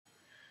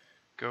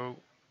go,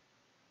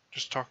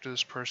 just talk to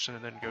this person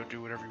and then go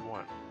do whatever you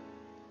want.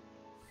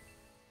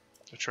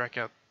 So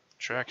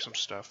track some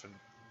stuff and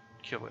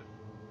kill it.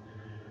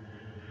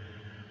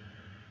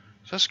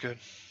 So that's good.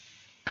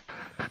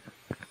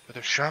 But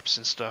there's shops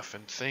and stuff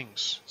and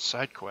things,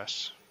 side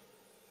quests,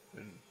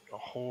 and a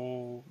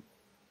whole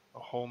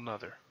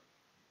nother.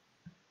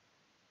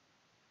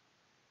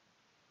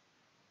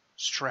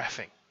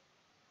 Strafing.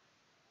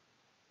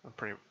 I'm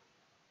pretty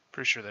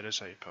sure that is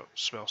how you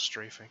spell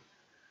strafing.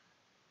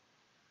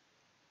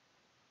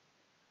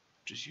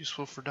 Which is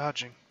useful for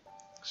dodging.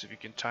 Because if you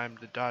can time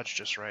the dodge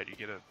just right, you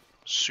get a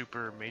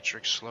super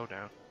matrix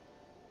slowdown.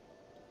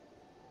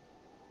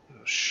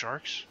 Those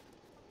sharks?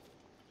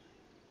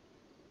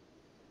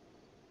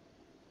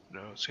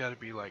 No, it's gotta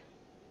be like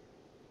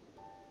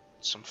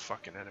some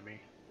fucking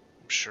enemy,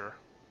 I'm sure.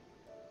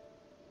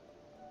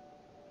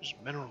 There's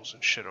minerals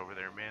and shit over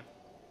there, man.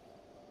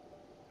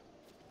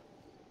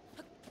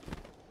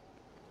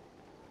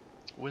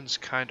 Wind's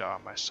kinda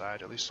on my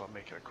side, at least I'll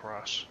make it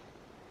across.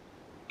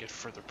 Get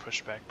further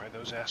pushed back by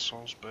those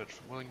assholes, but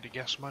if I'm willing to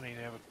guess money,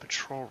 they have a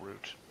patrol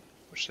route,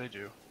 which they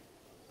do.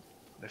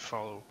 They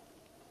follow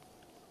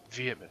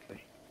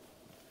vehemently.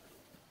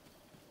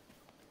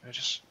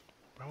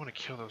 I want to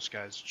kill those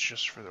guys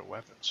just for their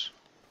weapons.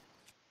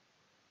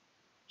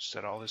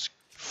 Instead of all this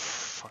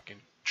fucking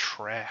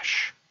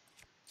trash.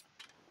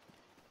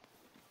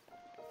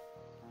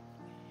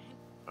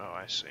 Oh,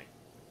 I see.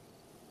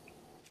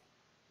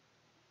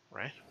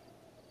 Right?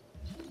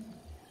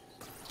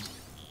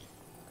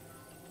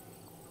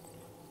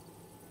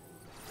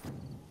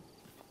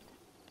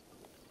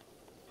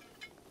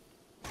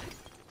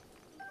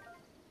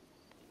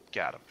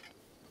 Got him.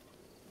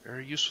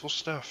 Very useful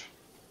stuff.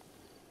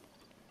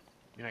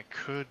 I mean, I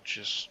could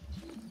just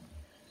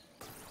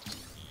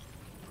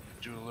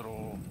do a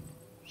little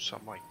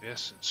something like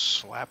this and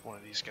slap one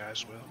of these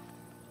guys with.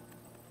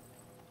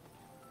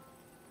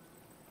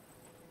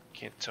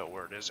 Can't tell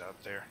where it is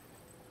out there.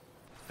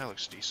 That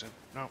looks decent.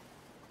 No.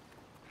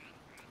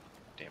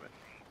 Damn it.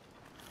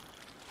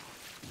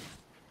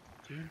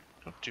 Dude,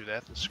 don't do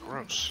that. That's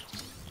gross.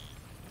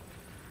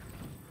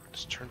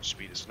 This turn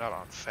speed is not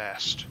on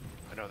fast.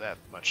 I know that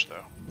much,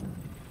 though.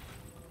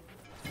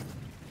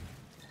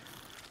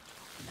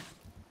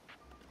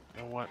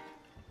 You know what?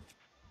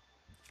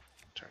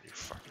 Turn you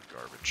fucking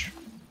garbage.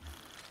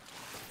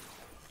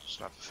 It's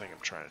not the thing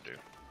I'm trying to do.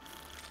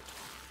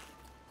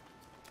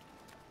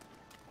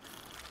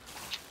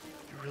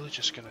 You're really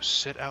just gonna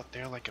sit out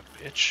there like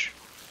a bitch?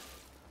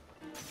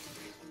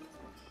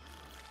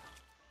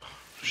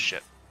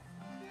 Shit.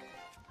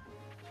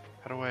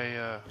 How do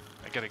I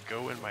gotta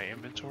go in my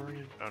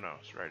inventory? Oh no,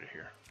 it's right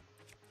here.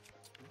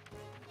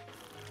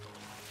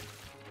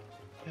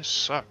 This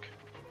suck.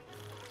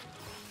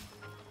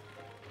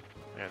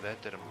 Yeah,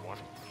 that did him one.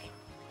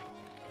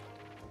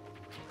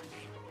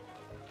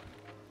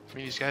 I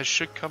mean, these guys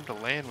should come to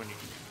land when you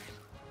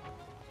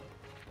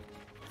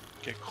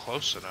get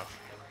close enough.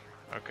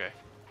 Okay.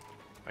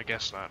 I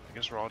guess not. I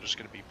guess we're all just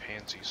gonna be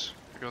pansies.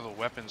 If we go to the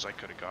weapons, I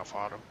could have got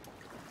fought them.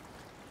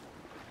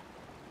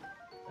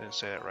 I didn't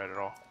say that right at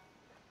all.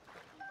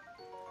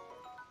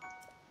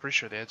 Pretty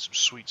sure they had some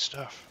sweet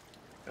stuff.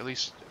 At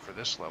least for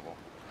this level.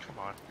 Come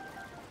on.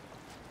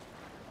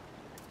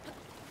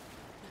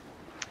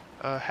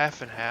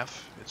 Half and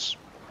half. It's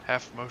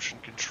half motion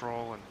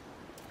control and...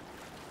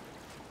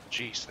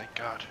 Jeez, thank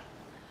God.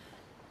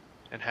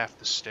 And half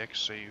the stick,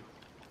 so you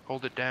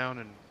hold it down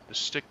and the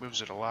stick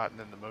moves it a lot, and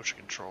then the motion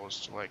control is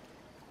to, like,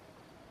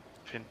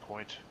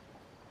 pinpoint.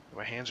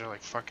 My hands are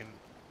like fucking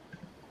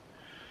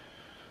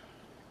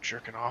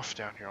jerking off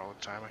down here all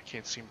the time. I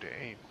can't seem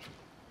to aim.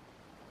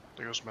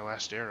 There goes my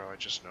last arrow, I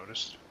just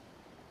noticed.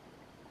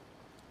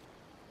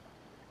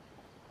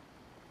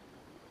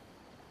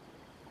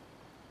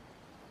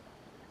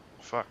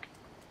 Fuck.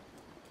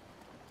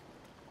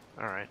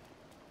 Alright.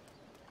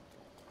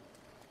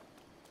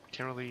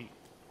 Can't really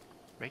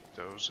make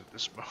those at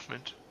this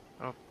moment.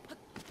 Oh, I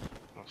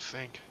don't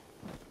think.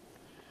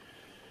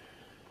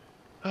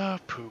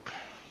 Poop.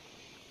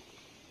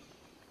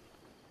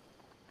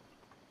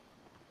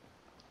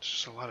 There's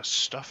just a lot of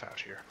stuff out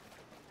here.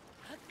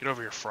 Get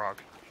over here, frog.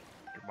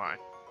 You're mine.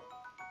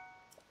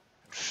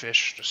 And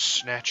fish just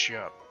snatch you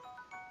up.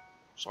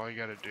 That's all you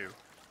gotta do.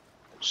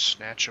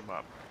 Snatch them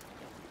up.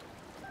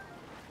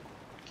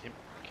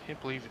 Can't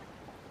believe it.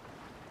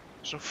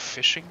 There's no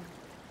fishing?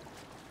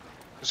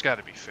 There's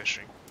gotta be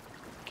fishing.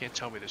 Can't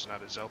tell me there's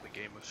not a Zelda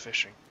game with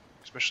fishing.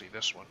 Especially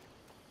this one.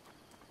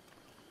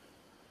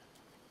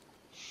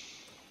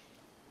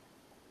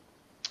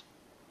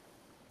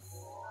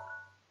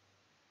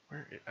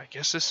 I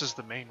guess this is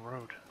the main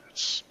road.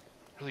 It's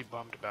really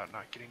bummed about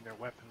not getting their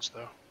weapons,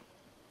 though.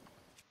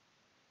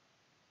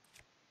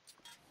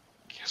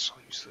 Guess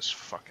I'll use this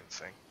fucking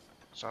thing.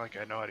 It's not like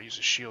I know how to use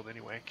a shield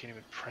anyway. I can't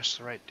even press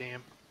the right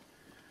damn...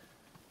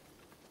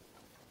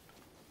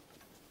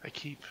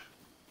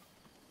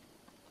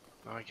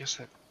 Oh, I guess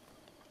that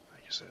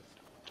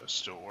does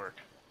still work.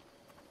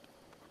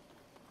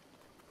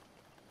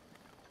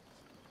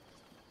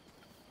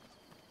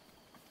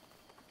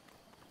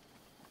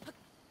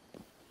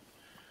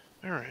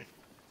 Alright.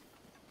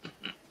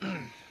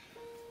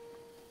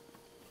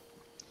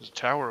 There's a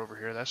tower over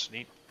here, that's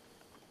neat.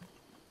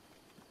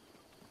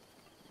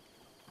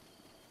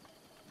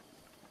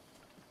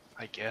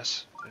 I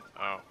guess.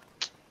 Oh.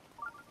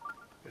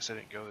 Guess I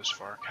didn't go this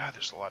far. God,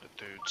 there's a lot of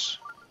dudes.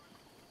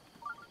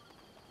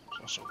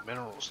 There's also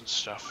minerals and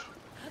stuff.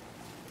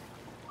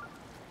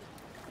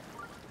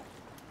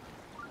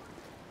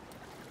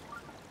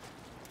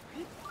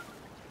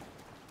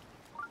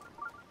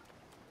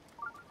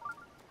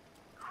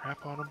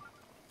 Crap on them.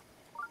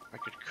 I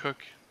could cook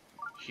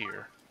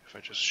here if I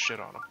just shit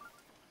on them.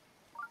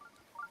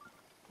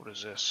 What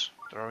is this?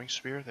 Throwing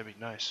spear? That'd be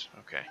nice.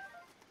 Okay.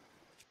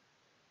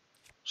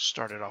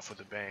 Start it off with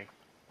a bang.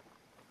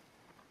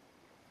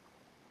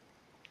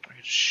 I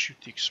could shoot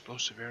the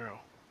explosive arrow.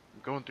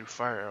 I'm going through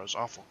fire arrows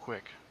awful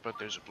quick, but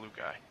there's a blue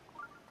guy.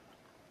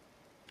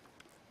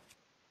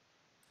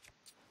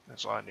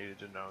 That's all I needed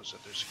to know, is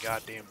that there's a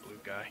goddamn blue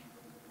guy.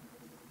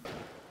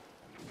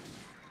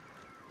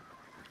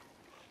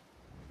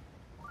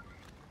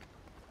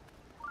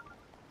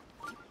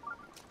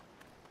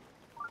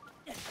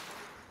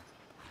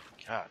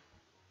 God.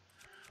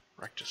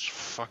 Wrecked his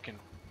fucking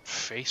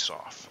face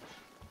off.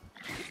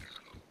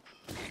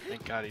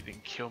 Thank God he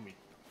didn't kill me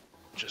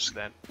just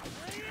then.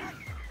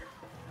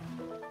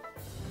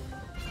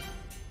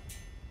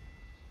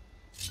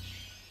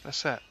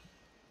 That's that.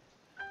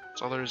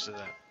 That's all there is to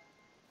that.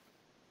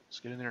 Let's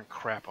get in there and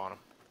crap on them.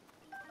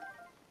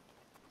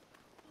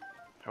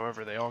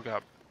 However, they all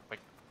got, like,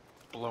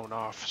 blown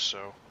off,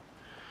 so...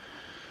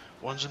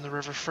 One's in the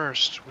river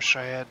first. Wish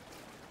I had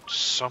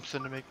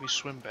something to make me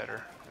swim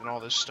better. And all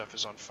this stuff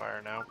is on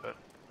fire now, but...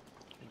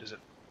 Does it...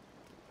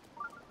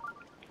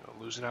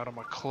 losing out on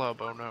my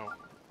club, oh no.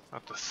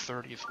 Not the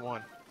 30th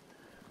one.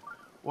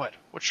 What?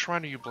 What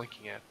shrine are you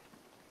blinking at?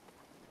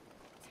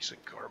 Piece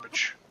of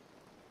garbage.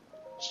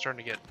 It's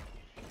starting to get...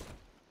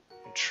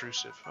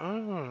 intrusive.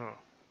 Oh.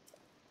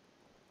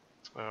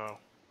 Oh.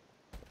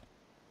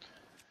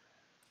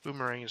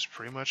 Boomerang is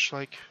pretty much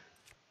like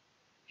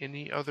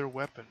any other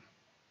weapon,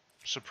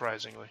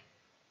 surprisingly.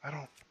 I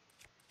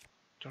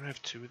don't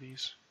have two of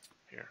these.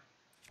 Here.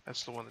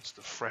 That's the one that's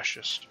the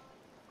freshest.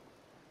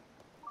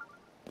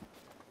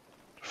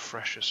 The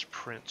freshest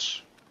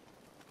Prince.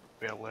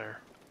 Bel Air.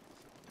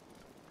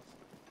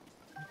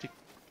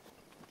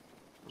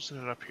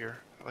 Wasn't it up here?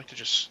 I'd like to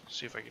just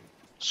see if I can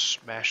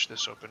smash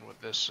this open with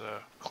this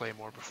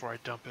claymore before I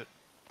dump it.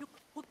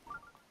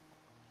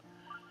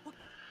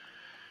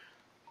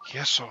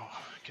 Guess I'll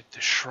get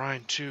this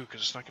shrine too,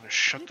 because it's not going to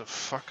shut the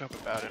fuck up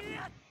about it.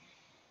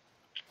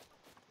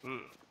 Ugh.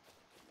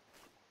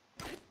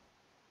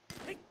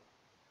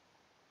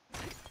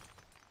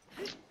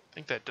 I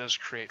think that does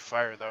create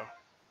fire though.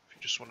 If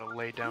you just want to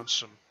lay down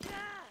some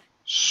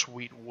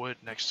sweet wood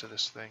next to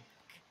this thing.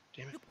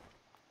 Damn it.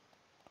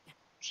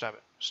 Stop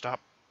it. Stop.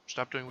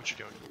 Stop doing what you're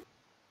doing.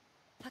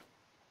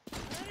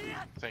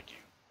 Thank you.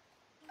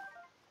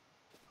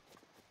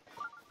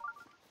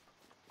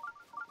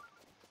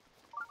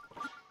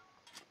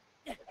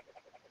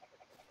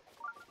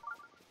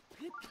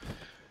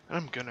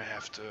 I'm gonna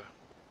have to...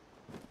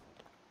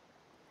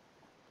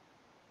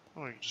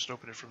 Oh, you can just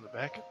open it from the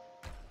back?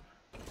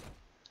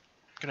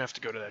 Gonna have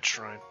to go to that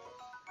shrine.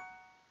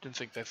 Didn't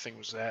think that thing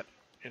was that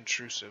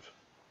intrusive.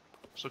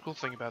 So the cool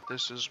thing about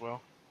this is,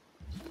 well,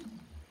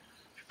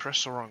 if you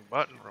press the wrong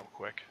button real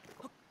quick,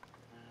 oh,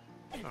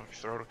 if you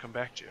throw it, it'll come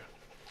back to you.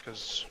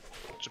 Because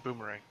it's a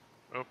boomerang.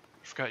 Oh, I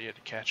forgot you had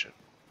to catch it.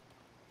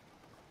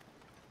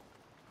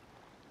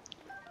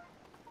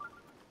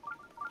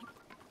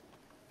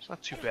 It's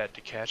not too bad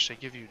to catch, they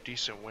give you a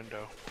decent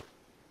window.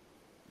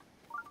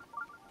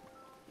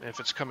 And if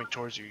it's coming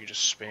towards you, you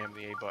just spam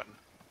the A button.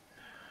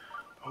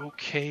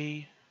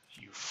 Okay,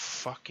 you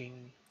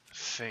fucking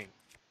thing.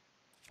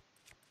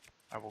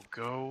 I will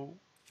go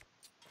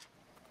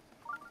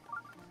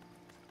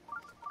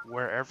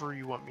wherever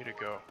you want me to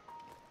go.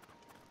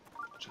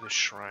 To this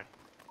shrine.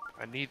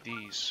 I need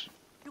these.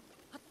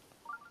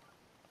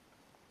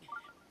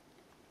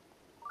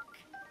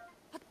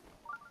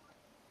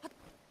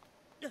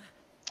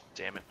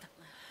 Damn it.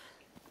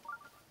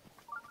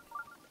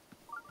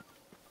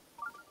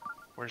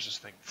 Where's this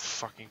thing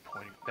fucking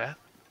pointing? That?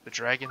 The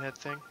dragon head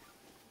thing?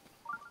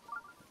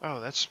 Oh,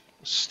 that's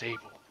a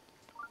stable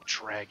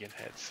dragon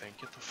head thing.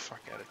 Get the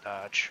fuck out of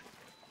Dodge.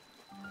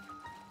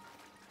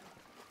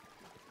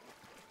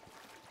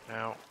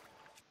 Now,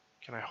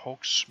 can I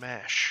Hulk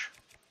smash?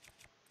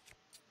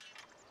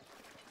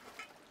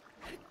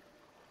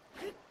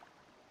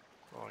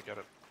 Oh, I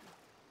gotta...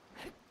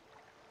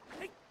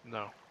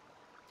 No.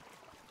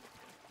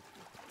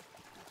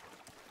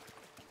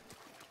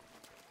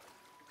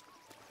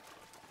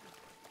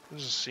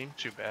 Doesn't seem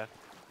too bad.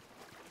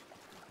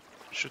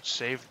 Should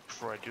save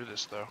before I do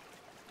this though.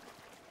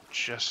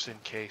 Just in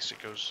case it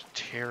goes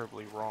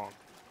terribly wrong.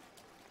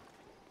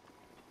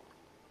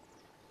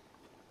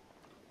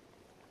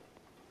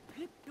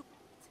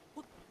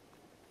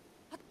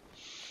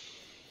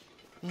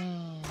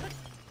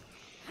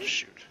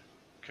 Shoot.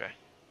 Okay.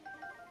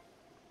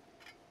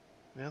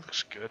 Yeah, that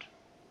looks good.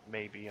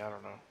 Maybe, I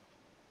don't know.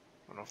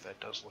 I don't know if that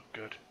does look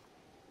good.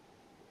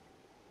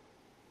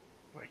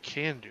 What I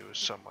can do is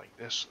something like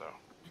this, though.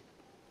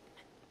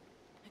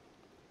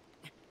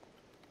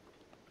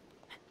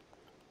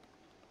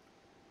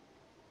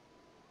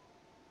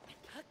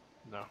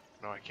 No,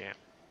 no I can't.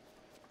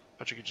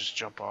 Thought you could just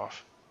jump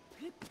off.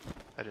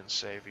 I didn't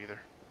save either.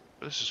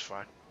 But this is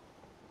fine.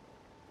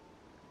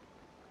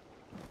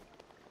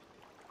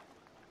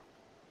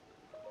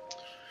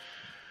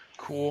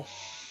 Cool.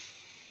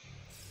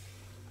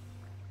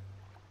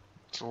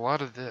 It's a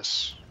lot of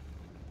this.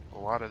 A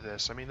lot of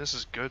this. I mean, this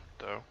is good,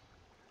 though.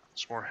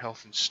 It's more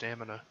health and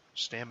stamina.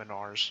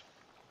 Staminars.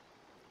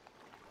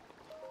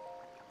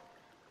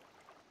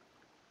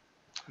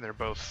 And they're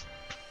both...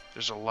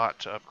 There's a lot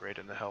to upgrade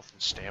in the health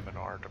and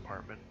stamina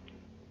department.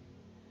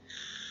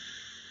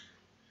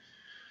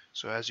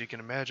 So as you can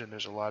imagine,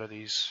 there's a lot of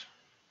these.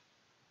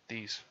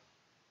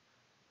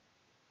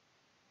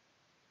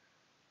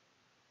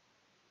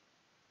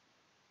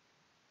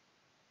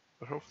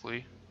 But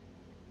hopefully,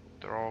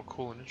 they're all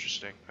cool and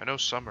interesting. I know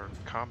some are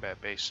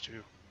combat-based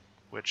too,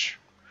 which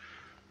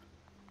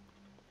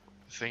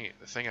the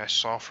thing I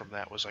saw from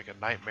that was like a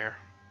nightmare.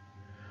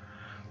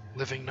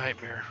 Living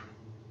nightmare.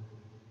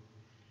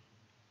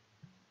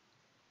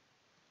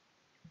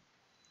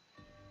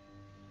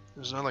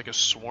 It's not like a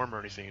swarm or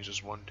anything, it's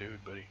just one dude,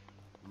 but he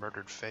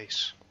murdered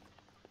face.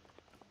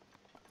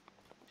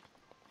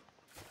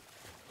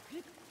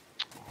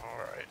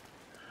 Alright.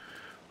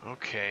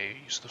 Okay,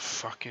 use the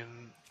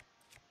fucking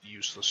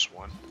useless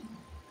one.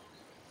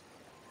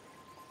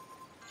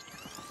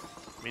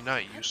 I mean,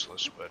 not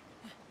useless, but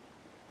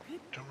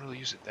don't really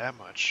use it that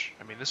much.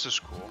 I mean, this is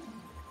cool.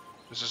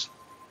 This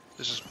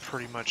is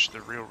pretty much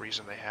the real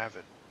reason they have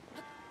it.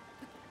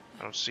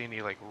 I don't see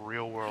any like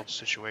real world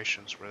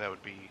situations where that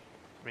would be.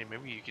 I mean,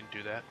 maybe you can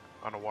do that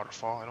on a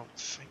waterfall. I don't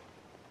think.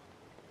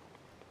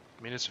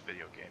 I mean, it's a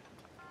video game.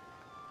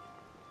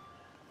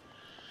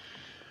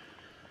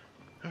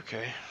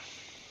 Okay.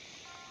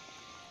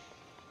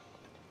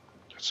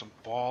 Got some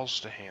balls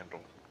to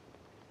handle.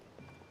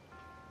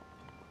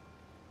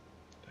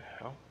 The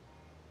hell?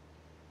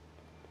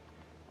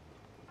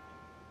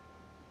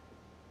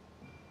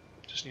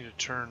 Just need to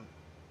turn.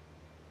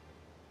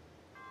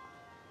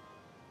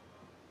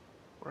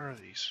 Where are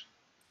these?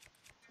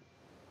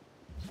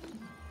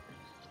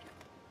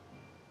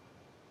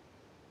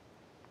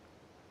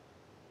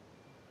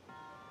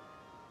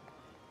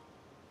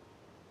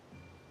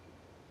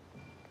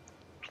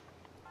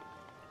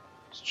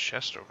 There's a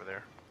chest over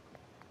there.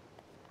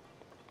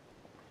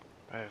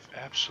 I have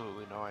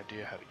absolutely no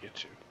idea how to get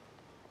to.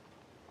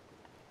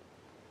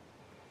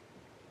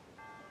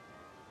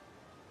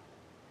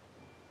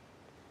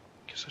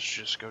 Guess I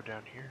should just go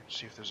down here and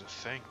see if there's a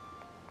thing.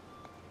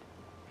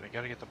 But I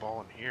gotta get the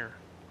ball in here.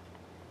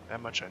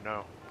 That much I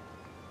know.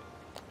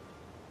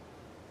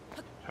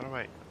 How do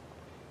I...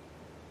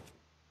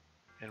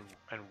 And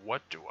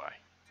what do I?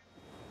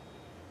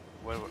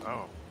 What do I...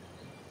 Oh.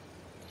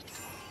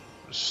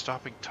 What is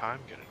stopping time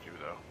gonna do,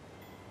 though?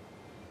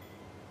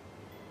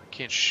 I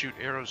can't shoot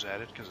arrows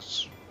at it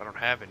because I don't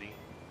have any.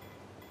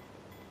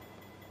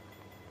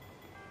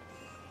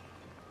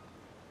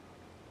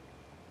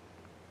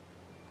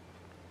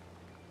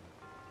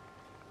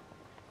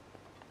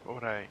 What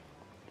would I...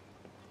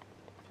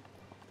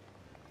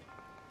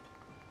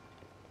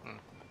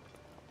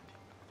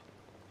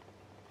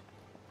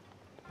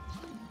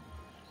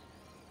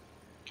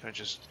 Can I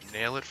just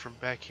nail it from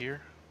back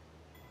here?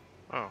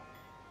 Oh.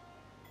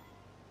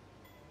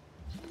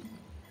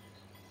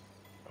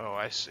 Oh,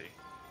 I see.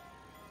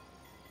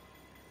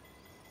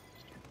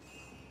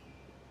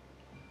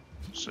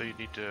 So you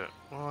need to...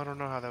 Well, I don't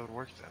know how that would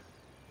work then.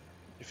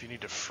 If you need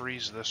to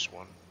freeze this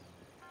one.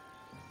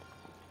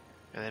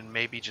 And then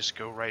maybe just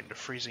go right into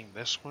freezing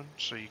this one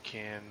so you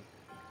can...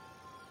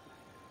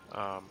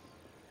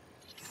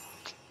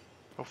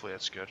 Hopefully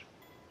that's good.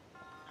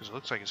 Because it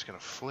looks like it's going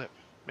to flip.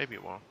 Maybe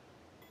it won't.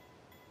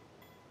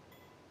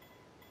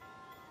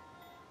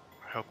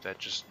 I hope that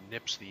just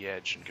nips the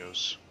edge and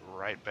goes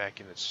right back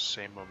in its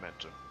same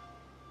momentum.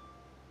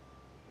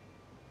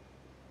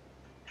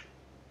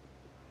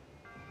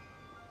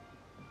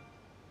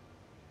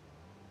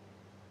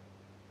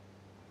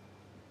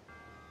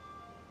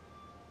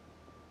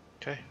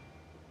 Okay.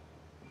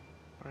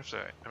 What if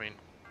I mean,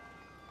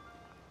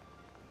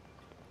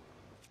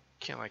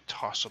 can't like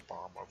toss a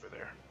bomb over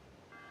there.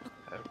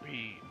 That would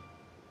be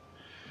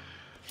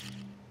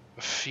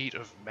a feat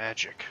of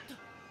magic.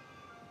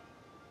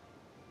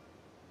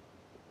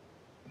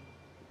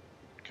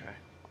 Okay.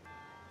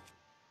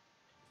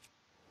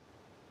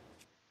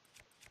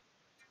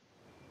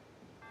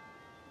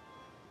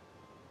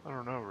 I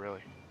don't know,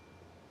 really.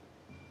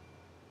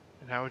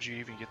 And how would you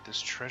even get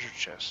this treasure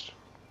chest?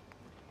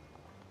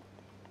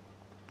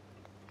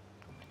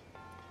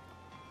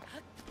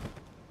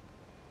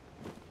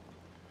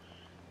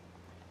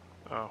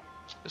 Oh,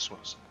 this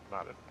one's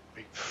not a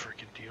big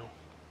freaking deal.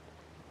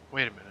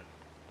 Wait a minute.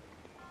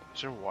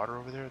 Is there water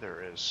over there?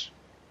 There is.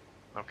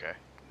 Okay.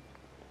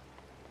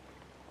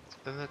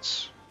 Then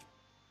that's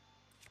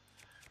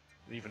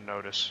Didn't even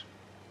notice.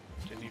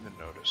 Didn't even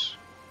notice.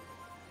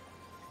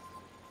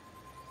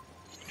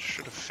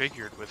 Should have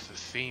figured with the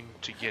theme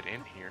to get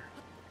in here.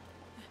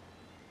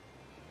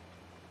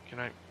 Can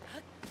I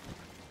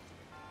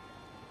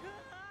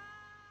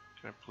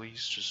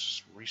please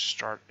just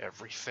restart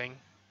everything?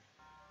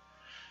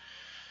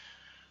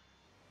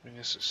 I mean,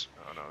 this is...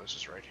 Oh no, this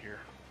is right here.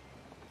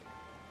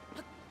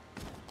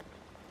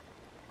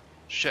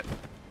 Shit.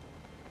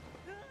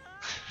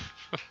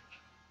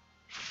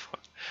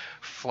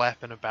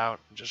 Flapping about,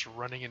 just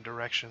running in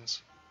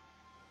directions.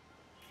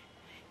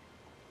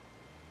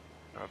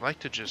 I'd like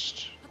to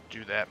just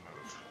do that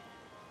move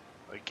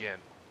again,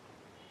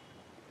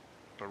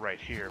 but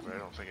right here, but I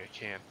don't think I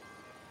can,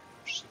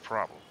 which is the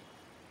problem.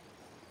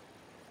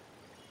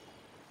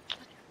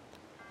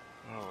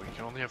 Oh, you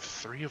can only have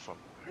 3 of them.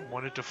 I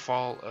wanted to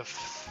fall a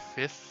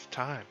 5th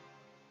time.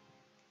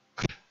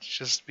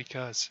 Just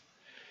because.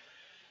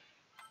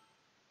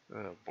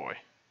 Oh boy.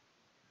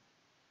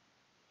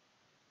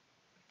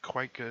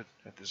 Quite good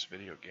at this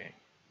video game.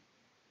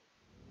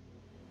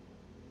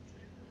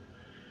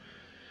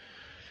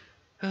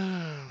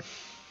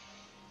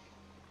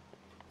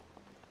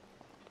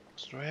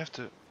 So do I have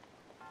to...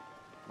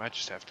 Might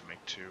just have to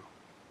make 2.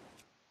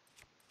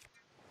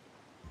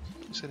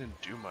 I guess I didn't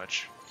do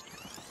much.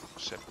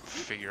 Except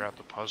figure out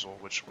the puzzle,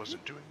 which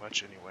wasn't doing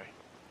much anyway.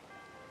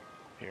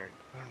 Here,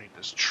 I don't need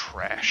this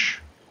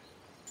trash.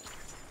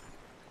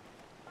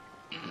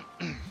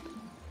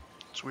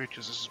 It's weird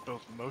because this is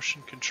both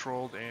motion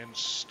controlled and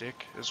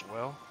stick as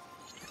well,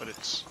 but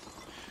it's...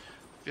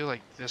 I feel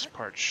like this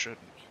part shouldn't.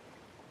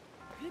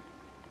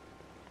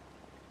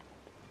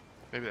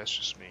 Maybe that's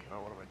just me.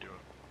 Oh, what am I doing?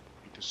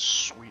 Need this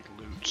sweet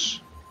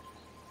loots.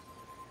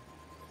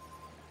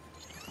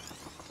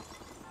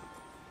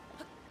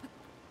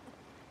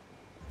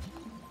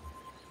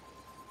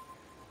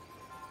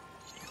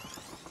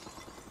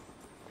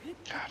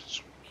 God,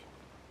 it's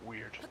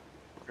weird.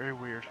 Very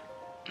weird.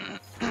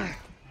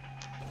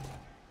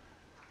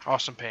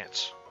 Awesome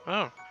pants.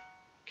 Oh,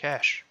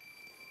 cash.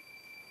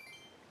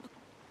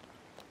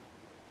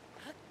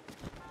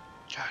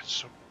 God, it's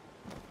so...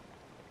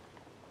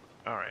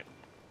 Alright,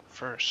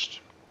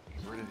 first,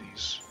 get rid of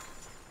these.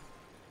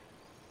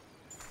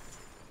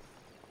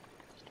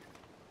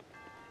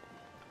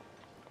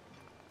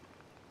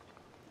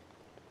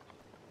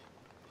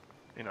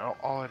 You know,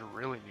 all I'd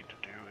really need to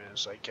do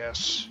is, I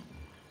guess,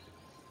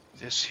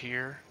 this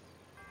here,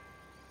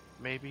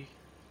 maybe,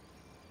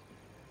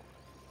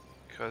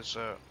 because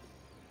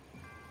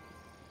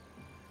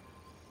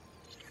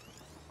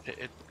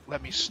it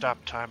let me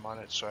stop time on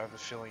it, so I have a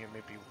feeling it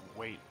may be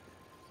weight,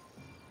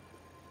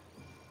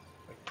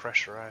 like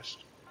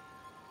pressurized,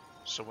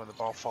 so when the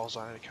ball falls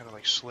on it, it kind of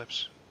like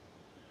slips.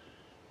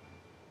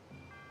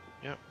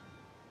 Yep,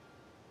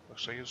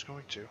 looks like it's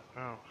going to.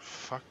 Oh,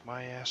 fuck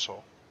my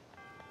asshole.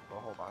 Well,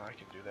 hold on, I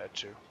can do that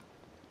too.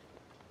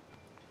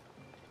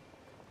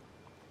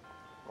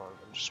 Or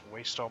I'll just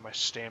waste all my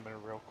stamina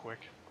real quick.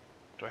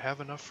 Do I have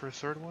enough for a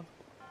 3rd one?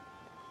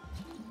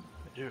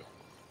 I do.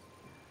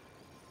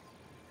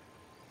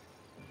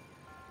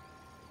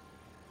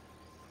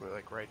 We're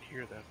like right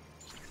here then.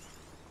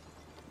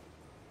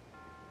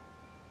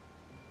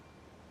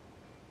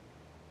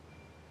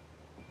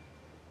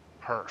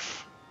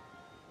 Perf.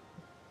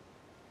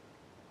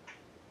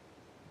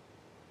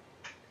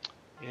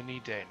 Any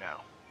day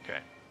now. Okay.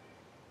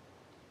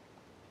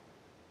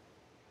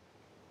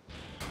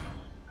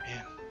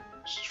 Man,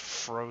 just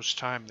froze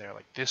time there.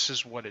 Like, this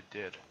is what it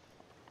did.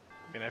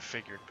 I mean, I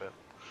figured, but...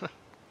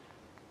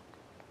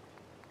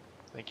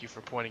 Thank you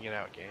for pointing it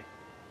out, game.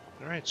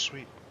 Alright,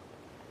 sweet.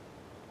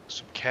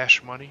 Some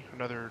cash money.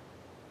 Another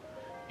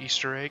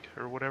Easter egg,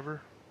 or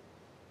whatever.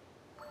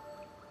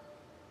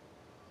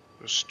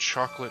 Those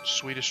chocolate,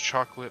 Swedish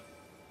chocolate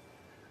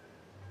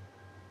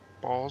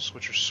balls,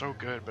 which are so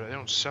good, but they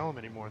don't sell them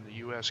anymore in the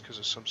US because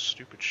of some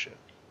stupid shit.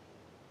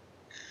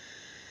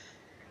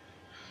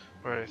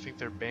 Or I think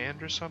they're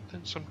banned or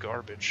something? Some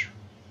garbage.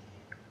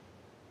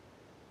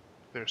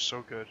 They're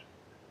so good.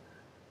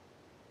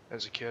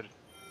 As a kid,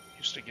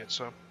 used to get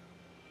some.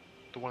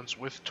 The ones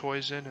with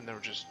toys in, and they were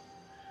just...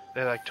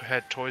 They like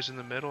had toys in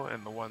the middle,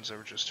 and the ones that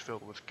were just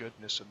filled with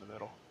goodness in the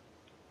middle.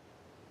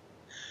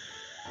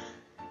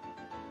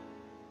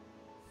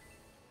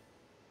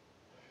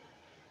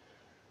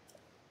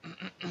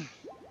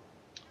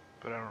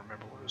 But I don't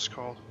remember what it was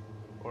called,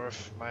 or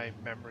if my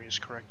memory is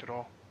correct at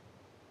all.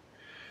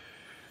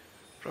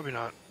 Probably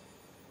not.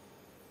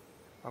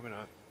 Probably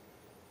not.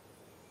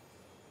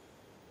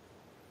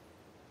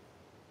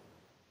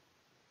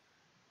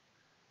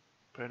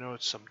 But I know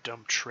it's some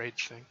dumb trade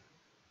thing.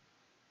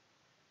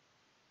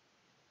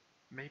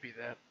 Maybe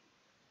that.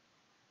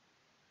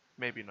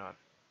 Maybe not.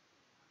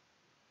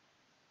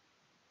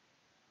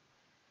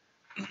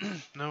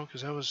 No,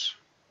 because that was...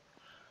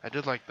 I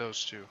did like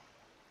those too.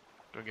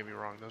 Don't get me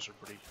wrong, those are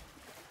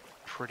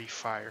pretty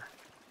fire.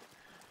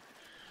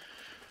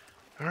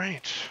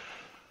 Alright.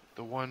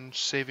 The one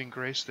saving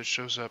grace that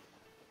shows up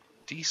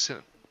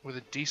decent, with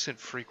a decent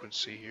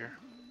frequency here.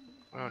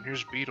 Oh, and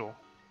here's Beetle.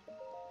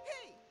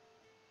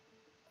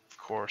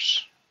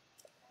 course.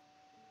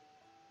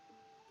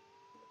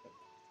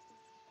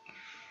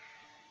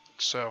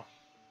 So,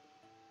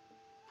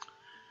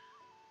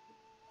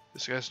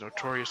 this guy's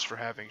notorious for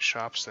having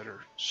shops that are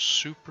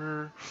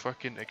super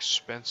fucking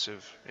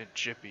expensive and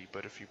jippy,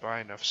 but if you buy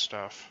enough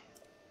stuff,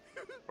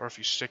 or if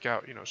you stick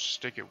out, you know,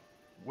 stick it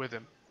with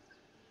him,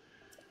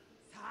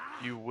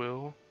 you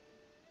will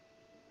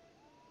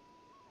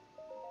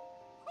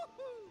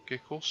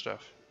get cool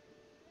stuff.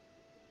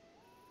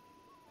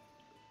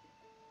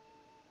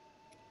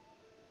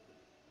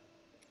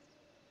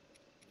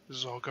 This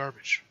is all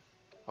garbage.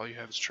 All you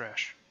have is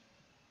trash.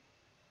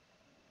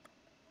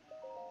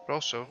 But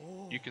also,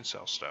 you can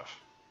sell stuff.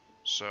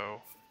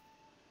 So,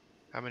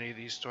 how many of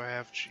these do I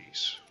have?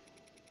 Jeez.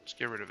 Let's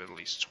get rid of at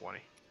least 20.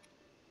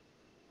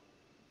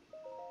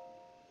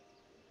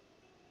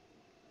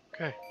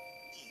 Okay.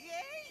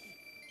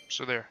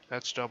 So there,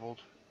 that's doubled.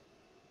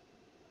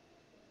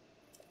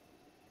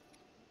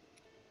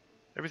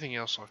 Everything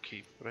else I'll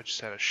keep, but I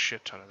just had a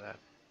shit ton of that.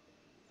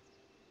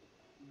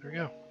 There we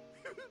go.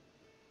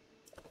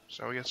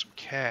 So we got some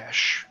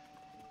cash.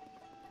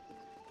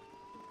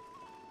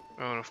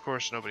 Oh, and of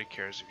course nobody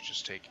cares if you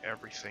just take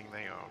everything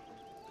they own,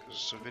 because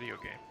it's a video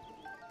game.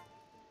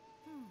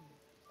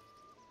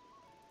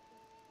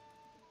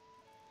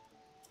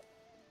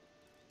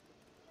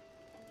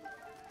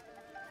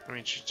 I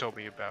mean, she told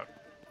me about,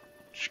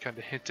 she kind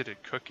of hinted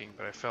at cooking,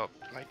 but I felt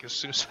like as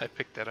soon as I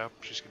picked that up,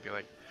 she's gonna be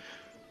like,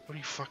 what do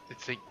you fucking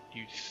think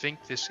you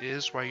think this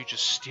is? Why are you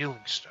just stealing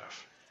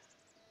stuff?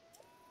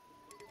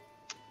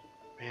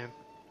 Man,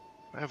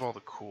 I have all the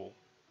cool.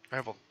 I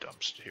have all the dumb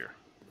stuff here.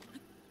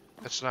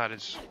 That's not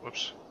as,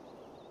 whoops.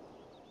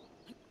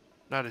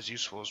 Not as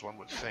useful as one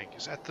would think.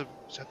 Is that the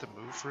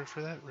move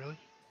for that, really?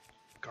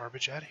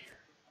 Garbage out of here.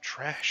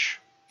 Trash.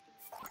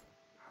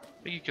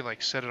 I think you can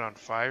like set it on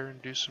fire and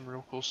do some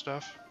real cool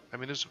stuff. I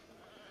mean, this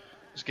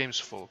game's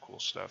full of cool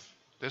stuff.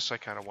 This I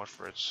kind of want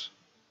for its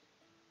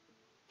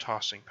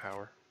tossing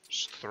power.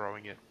 Just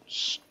throwing it,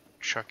 just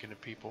chucking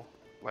at people.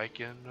 Like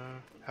in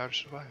How to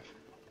Survive.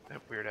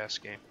 That weird ass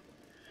game.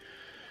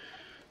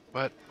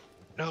 But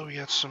now that we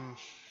got some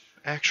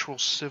actual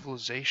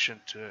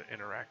civilization to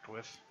interact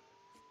with,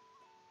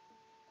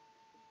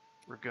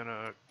 we're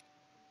gonna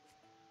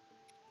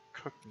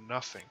cook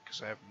nothing,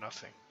 because I have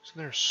nothing. Isn't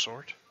there a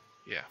sort?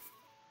 Yeah.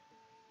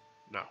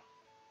 No.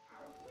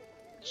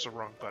 It's the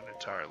wrong button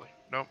entirely.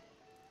 Nope.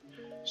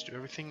 Let's do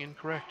everything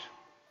incorrect.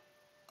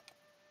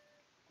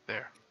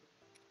 There.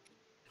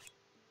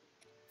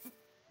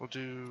 We'll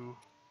do...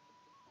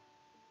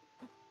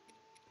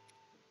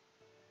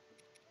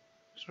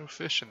 There's no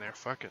fish in there,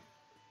 fuck it.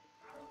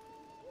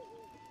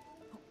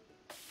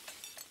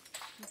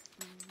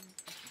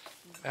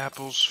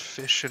 Apples,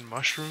 fish, and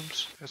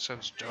mushrooms? That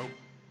sounds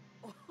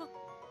dope.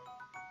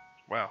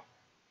 Wow.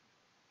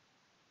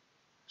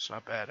 It's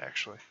not bad,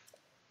 actually.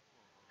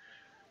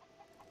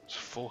 It's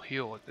full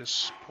heal at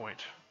this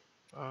point.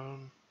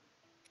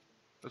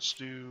 Let's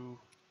do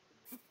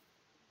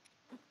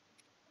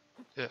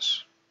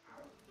this.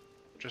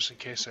 Just in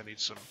case I need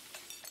some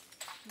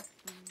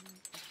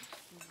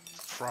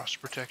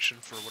frost protection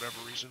for whatever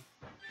reason.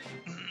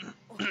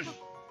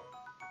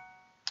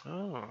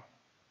 Oh.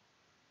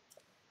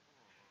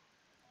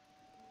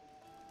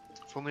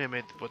 If only I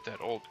made what that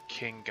old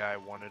king guy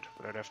wanted,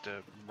 but I'd have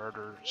to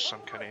murder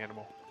some kind of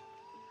animal.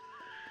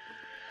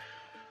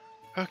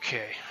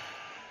 Okay.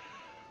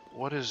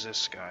 What does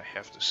this guy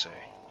have to say?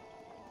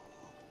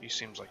 He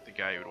seems like the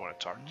guy you would want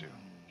to talk to.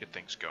 Get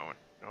things going.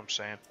 You know what I'm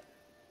saying?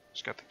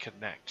 He's got the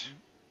connect.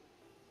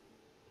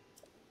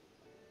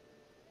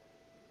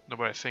 No,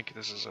 but I think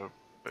this is a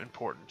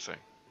important thing.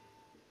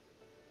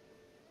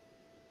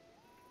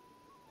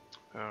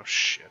 Oh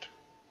shit.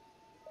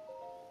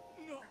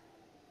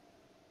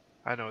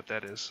 I know what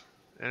that is.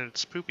 And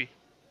it's poopy.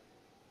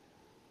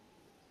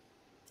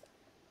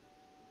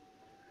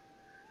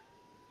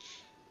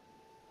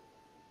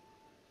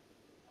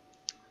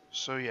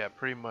 So yeah,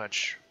 pretty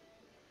much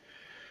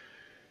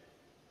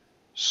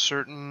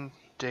certain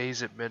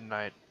days at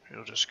midnight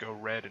it'll just go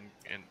red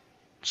in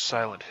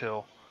Silent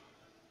Hill.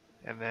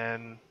 And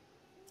then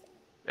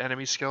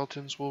enemy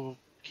skeletons will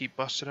keep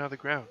busting out of the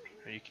ground.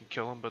 And you can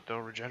kill them, but they'll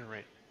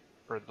regenerate.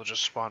 Or they'll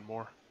just spawn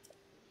more.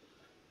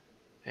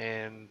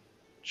 And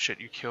shit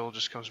you kill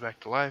just comes back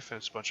to life, and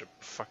it's a bunch of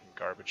fucking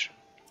garbage.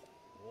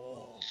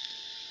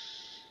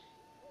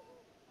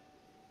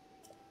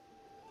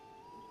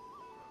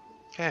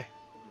 Okay.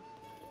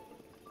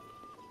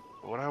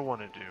 What I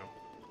want to do...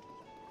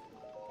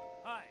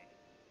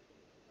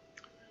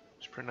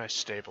 It's a pretty nice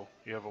stable.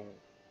 You have a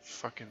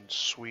fucking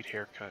sweet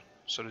haircut.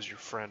 So does your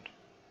friend.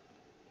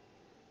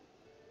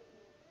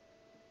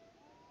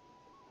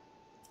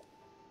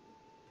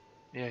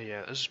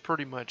 Yeah, this is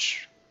pretty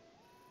much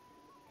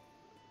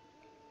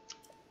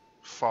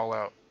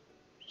Fallout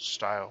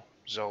style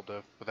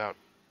Zelda without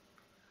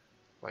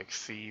like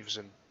thieves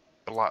and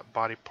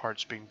body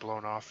parts being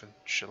blown off and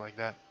shit like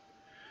that.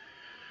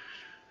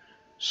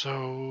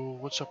 So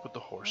what's up with the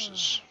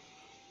horses?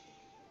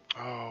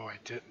 Oh, I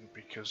didn't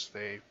because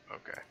they...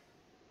 Okay.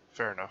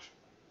 Fair enough.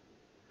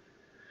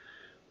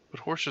 But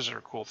horses are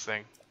a cool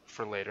thing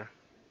for later.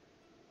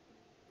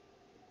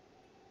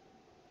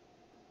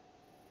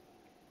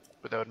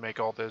 But that would make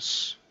all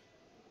this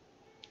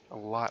a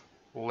lot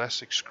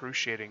less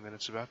excruciating than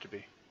it's about to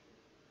be.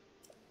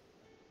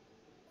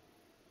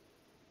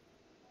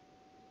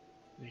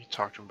 You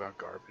talk to him about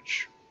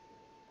garbage.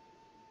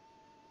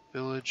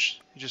 Village,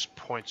 he just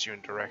points you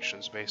in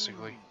directions,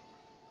 basically.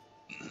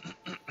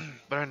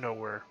 But I know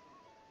where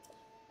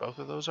both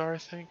of those are, I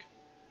think.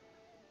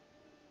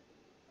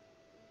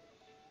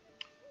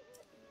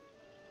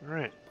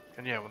 Alright.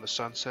 And yeah, when the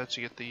sun sets,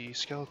 you get the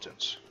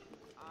skeletons.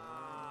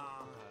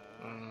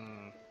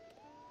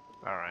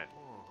 Alright.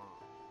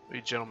 What do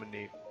you gentlemen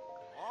need?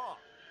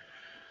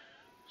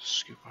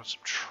 Scoop on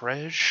some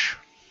treasure.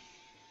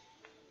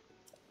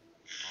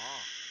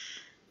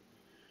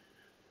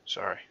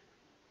 Sorry.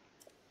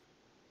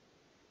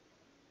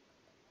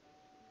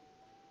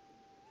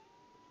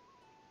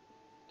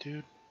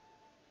 Dude.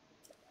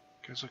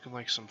 Guy's looking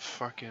like some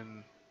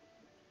fucking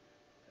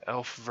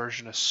elf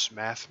version of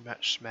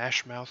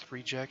Smash Mouth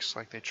rejects.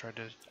 Like they tried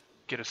to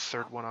get a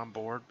third one on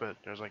board, but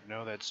there's like,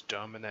 no, that's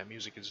dumb, and that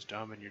music is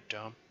dumb, and you're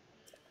dumb.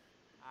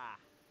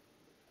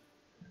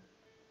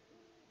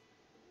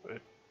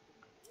 But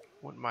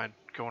wouldn't mind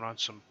going on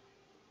some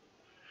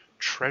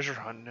treasure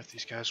hunting if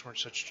these guys weren't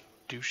such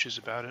douches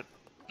about it.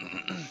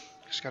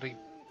 Just gotta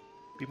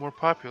be more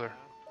popular.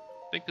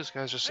 I think this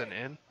guy's just an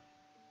inn.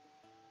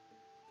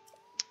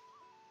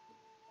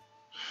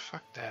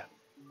 Fuck that.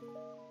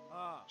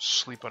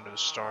 Sleep under the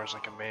stars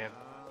like a man.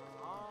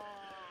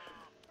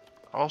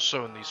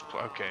 Also in these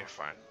okay,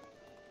 fine.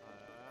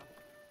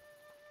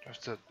 I have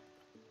to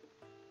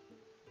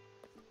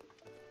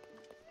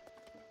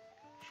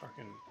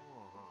fucking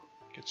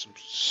get some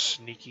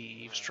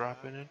sneaky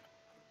eavesdropping in.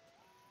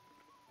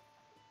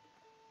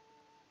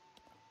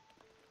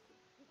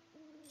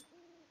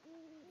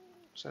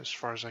 Is that as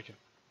far as I can?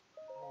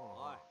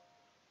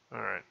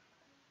 Alright.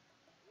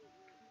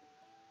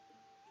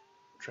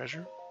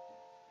 Treasure?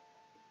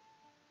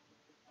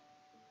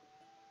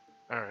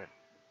 Alright.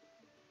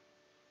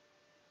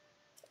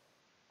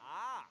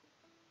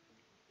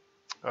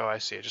 Oh, I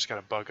see. I just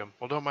gotta bug him.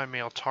 Well, don't mind me.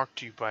 I'll talk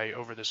to you by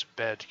over this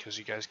bed, because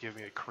you guys give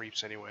me the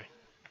creeps anyway.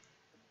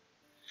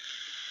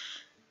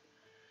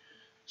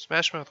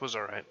 Smash Mouth was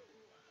alright.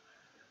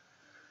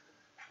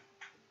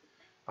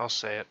 I'll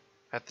say it.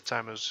 At the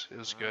time it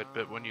was good,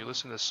 but when you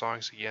listen to the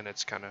songs again,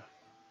 it's kind of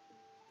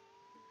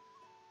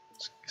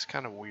it's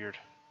kind of weird.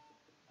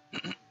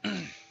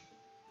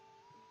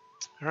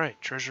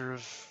 Alright, Treasure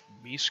of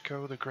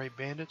Misko, the Great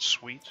Bandit,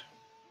 sweet.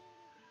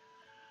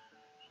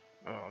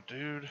 Oh,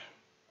 dude.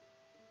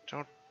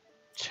 Don't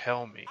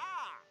tell me.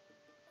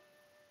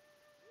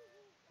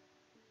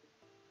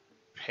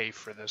 Pay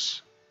for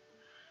this.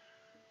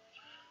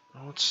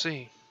 Well, let's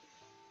see.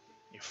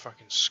 You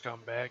fucking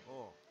scumbag.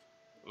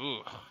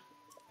 Ugh.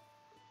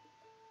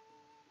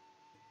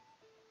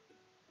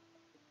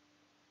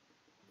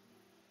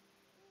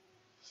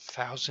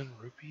 $1,000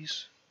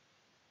 rupees?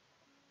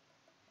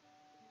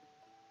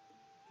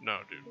 No,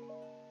 dude.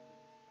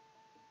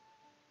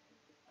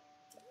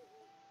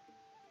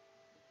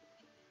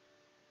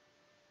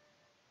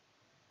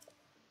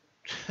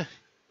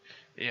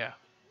 Yeah,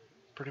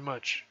 pretty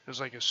much. It was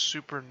like a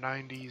super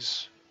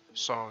 90s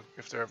song,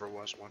 if there ever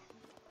was one.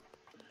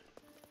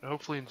 And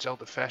hopefully in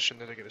Zelda fashion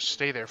they're gonna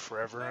stay there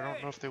forever. I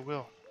don't know if they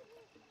will.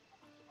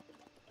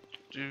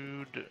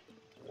 Dude,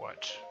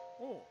 what?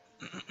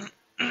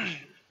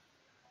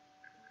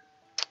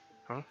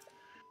 Huh?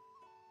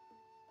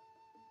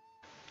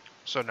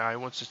 So now he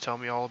wants to tell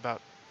me all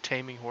about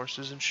taming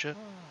horses and shit? I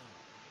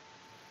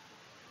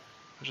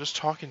was just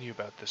talking to you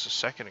about this a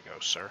second ago,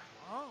 sir.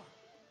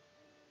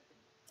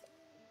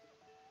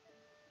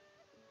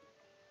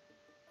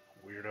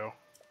 Weirdo.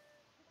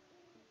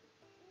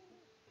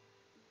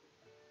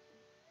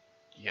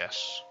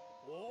 Yes.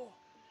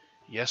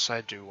 Yes,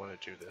 I do want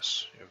to do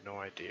this. You have no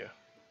idea.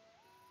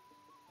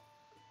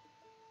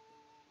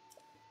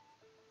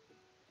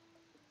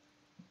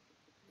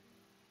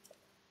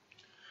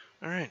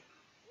 Alright.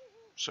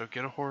 So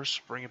get a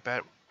horse, bring it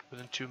back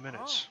within 2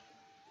 minutes.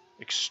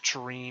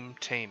 Extreme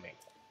taming.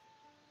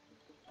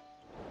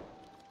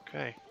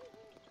 Okay.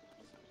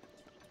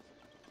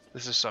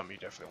 This is something you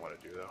definitely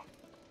want to do, though.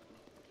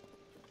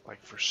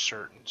 Like, for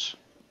certains.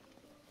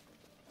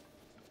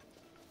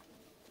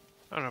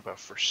 I don't know about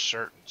for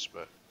certains,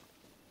 but...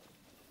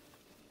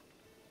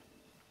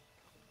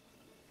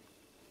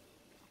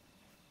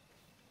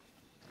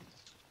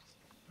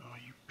 Oh,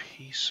 you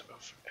piece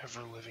of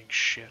ever-living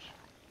shit.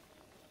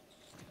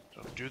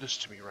 Don't do this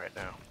to me right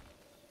now.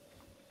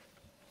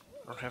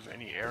 I don't have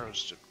any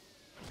arrows to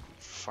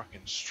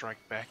fucking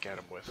strike back at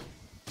him with.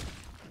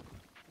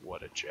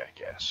 What a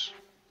jackass.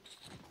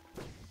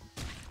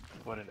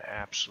 What an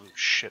absolute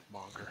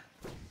shitmonger.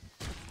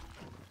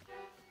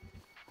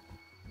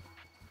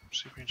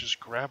 See if we can just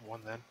grab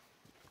one then.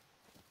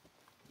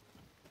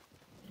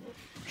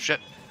 Shit.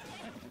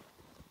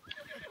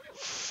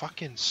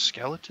 Fucking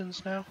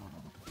skeletons now?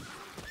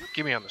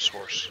 Get me on this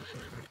horse.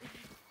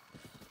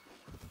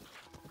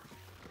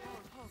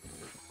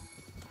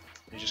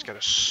 just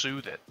gotta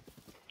soothe it.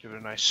 Give it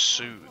a nice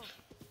soothe.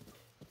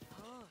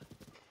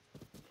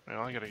 And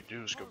all I gotta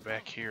do is go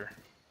back here.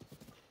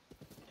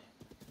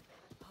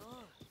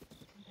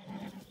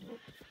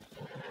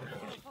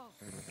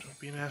 Don't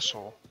be an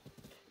asshole.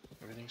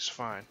 Everything's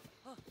fine.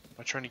 Am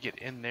I trying to get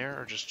in there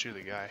or just to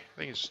the guy? I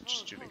think it's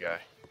just to the guy.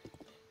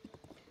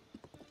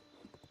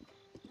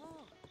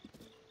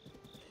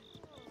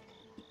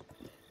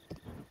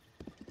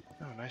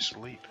 Oh, nice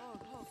leap.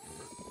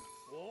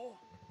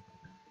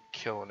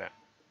 Killing it.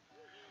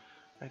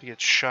 I had to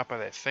get shot by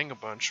that thing a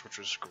bunch, which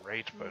was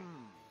great, but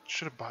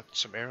should have bought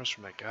some arrows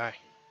from that guy.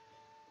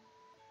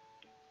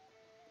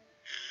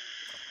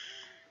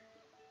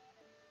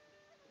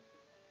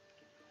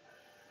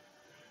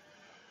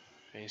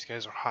 And these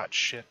guys are hot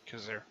shit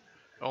because they're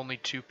only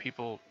 2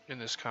 people in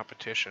this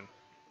competition.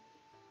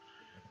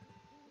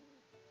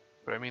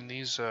 But I mean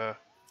these oh,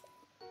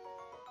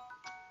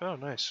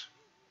 nice.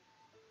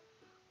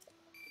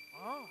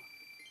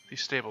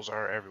 These stables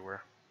are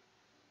everywhere.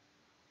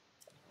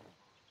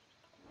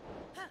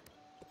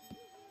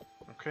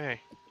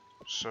 Okay,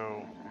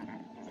 so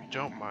if you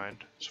don't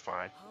mind, it's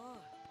fine.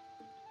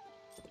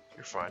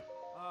 You're fine.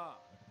 I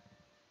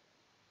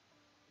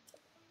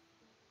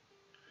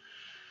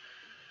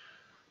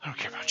don't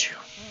care about you.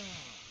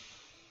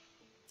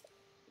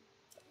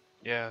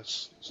 Yeah,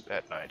 it's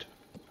at night.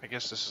 I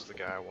guess this is the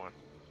guy I want.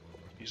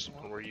 He's the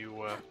one where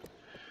you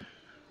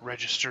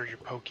register your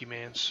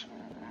Pokemans.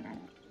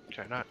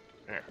 Can I not?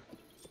 There.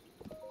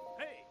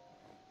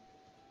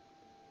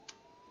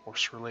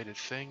 Horse-related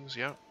things,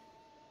 yep.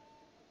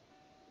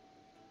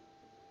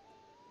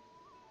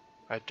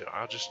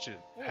 I'll just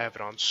have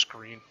it on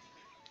screen.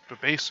 But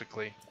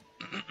basically,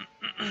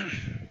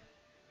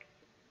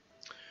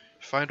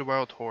 find a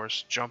wild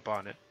horse, jump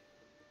on it,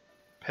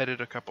 pet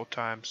it a couple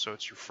times so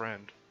it's your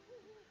friend,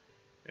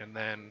 and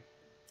then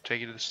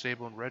take it to the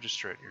stable and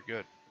register it. You're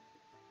good.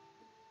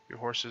 Your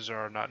horses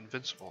are not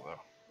invincible,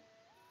 though.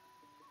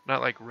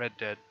 Not like Red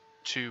Dead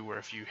 2, where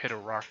if you hit a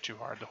rock too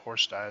hard, the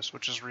horse dies,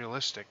 which is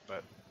realistic,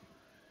 but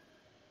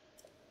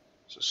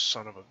it's a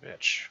son of a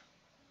bitch.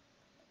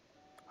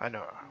 I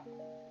know.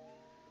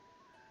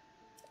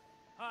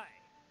 Hi.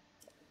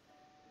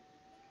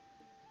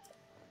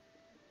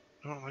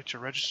 I don't like to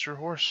register a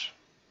horse.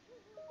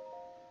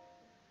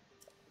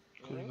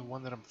 Including the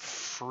one that I'm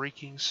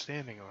freaking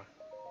standing on.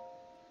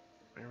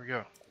 There we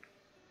go.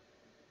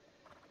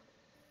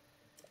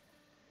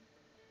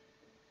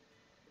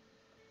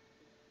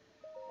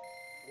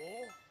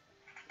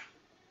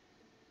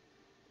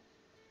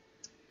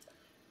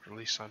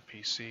 Release on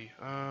PC.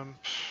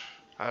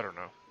 I don't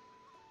know.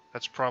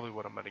 That's probably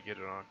what I'm gonna get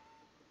it on.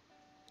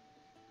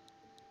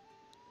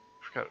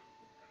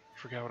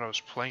 Forgot what I was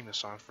playing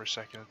this on for a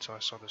second until I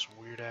saw this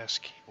weird ass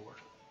keyboard.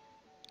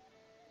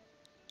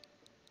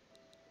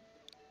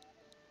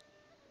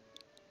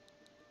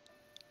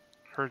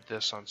 Heard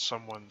this on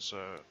someone's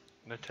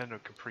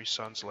Nintendo Capri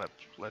Sun's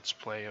let's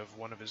play of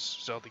one of his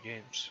Zelda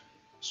games.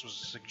 This was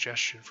a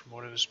suggestion from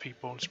one of his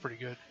people. It's pretty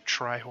good.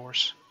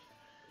 Tri-Horse.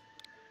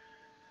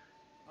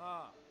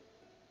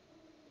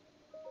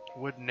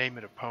 Would name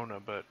it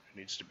Epona, but it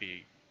needs to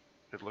be.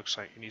 It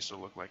needs to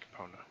look like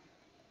Epona.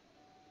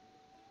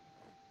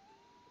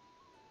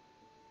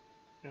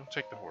 You know,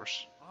 take the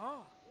horse.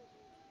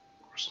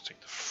 Of course, I'll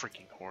take the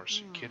freaking horse.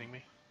 Are you kidding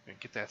me? And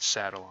get that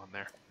saddle on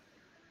there.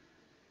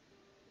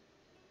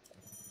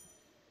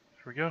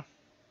 Here we go.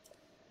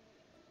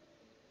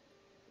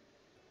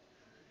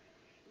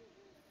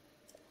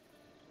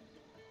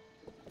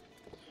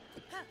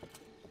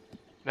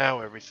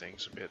 Now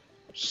everything's a bit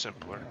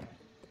simpler.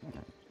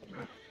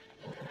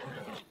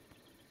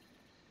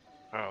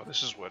 Oh,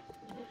 this is what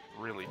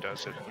really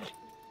does it.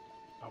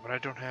 Oh, but I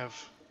don't have...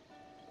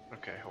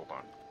 Okay, hold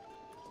on.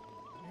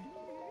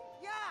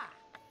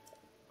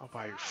 I'll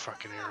buy your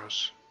fucking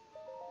arrows.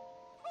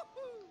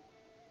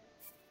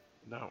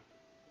 No.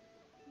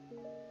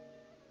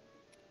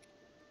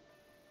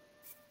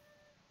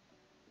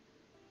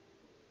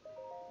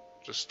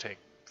 Just take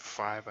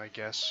 5, I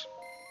guess.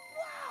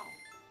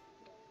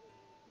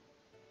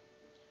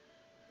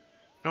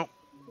 Nope.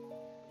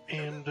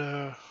 And,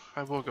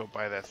 I will go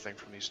buy that thing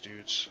from these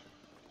dudes.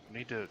 I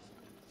need to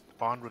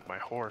bond with my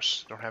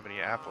horse. Don't have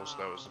any apples,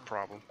 though, is the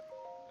problem.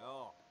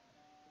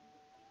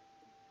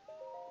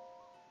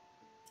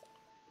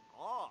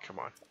 Come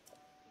on.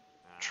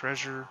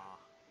 Treasure.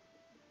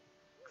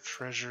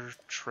 Treasure,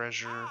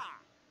 treasure.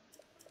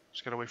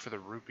 Just gotta wait for the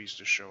rupees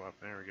to show up.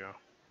 There we go.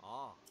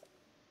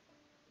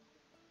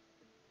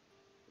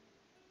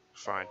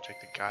 Fine,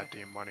 take the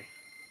goddamn money.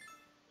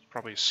 It's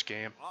probably a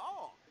scam.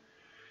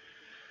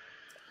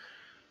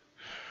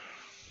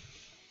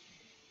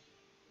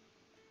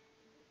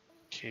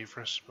 Cave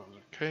recipes,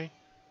 okay.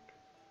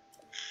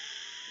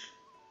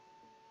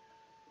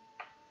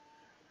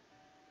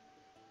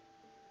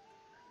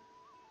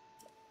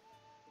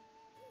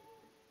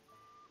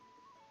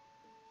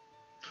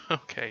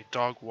 Okay,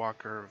 dog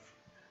walker of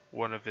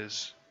one of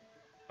his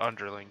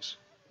underlings.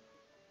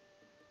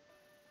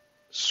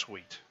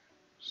 Sweet.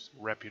 It's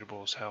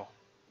reputable as hell.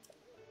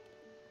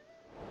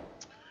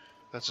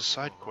 That's a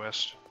side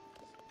quest.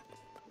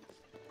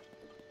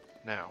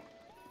 Now,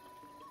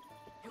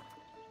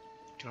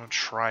 get on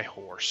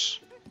Tri-Horse.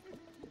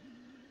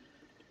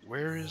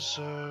 Where is,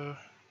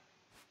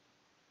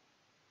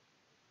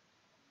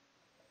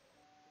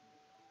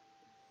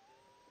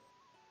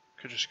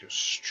 could just go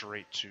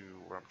straight to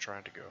where I'm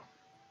trying to go.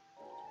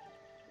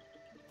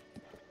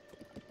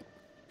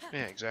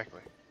 Yeah,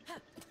 exactly.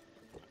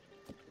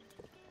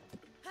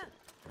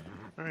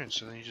 Alright,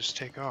 so then you just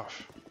take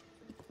off.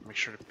 Make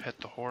sure to pet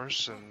the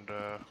horse, and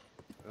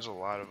there's a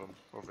lot of them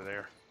over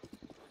there.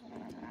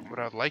 What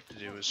I'd like to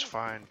do is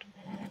find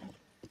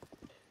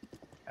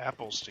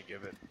apples to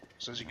give it.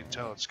 So as you can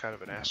tell, it's kind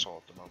of an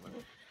asshole at the moment.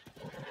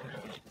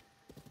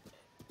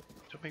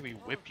 Don't make me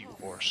whip you,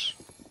 horse.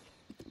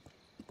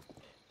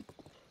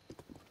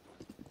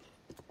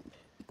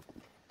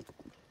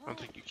 I don't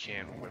think you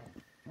can whip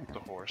the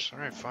horse.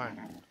 Alright, fine.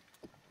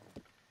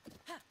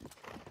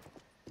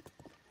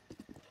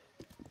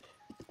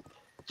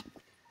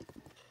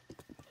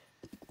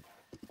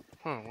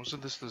 Huh,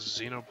 wasn't this the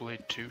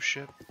Xenoblade 2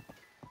 ship?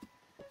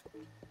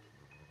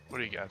 What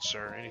do you got,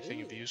 sir?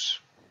 Anything of use?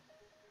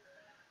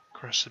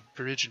 Cross the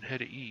bridge and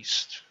head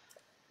east.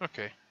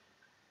 Okay.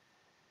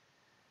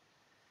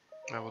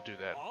 I will do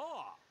that.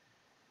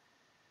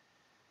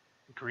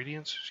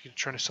 Ingredients? You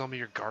trying to sell me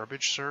your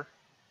garbage, sir?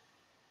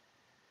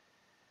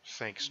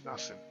 Thanks,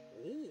 nothing.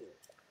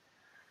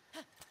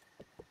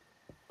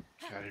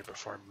 Get out of here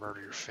before I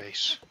murder your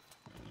face.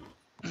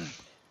 Would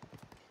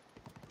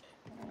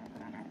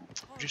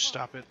you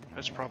stop it?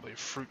 That's probably a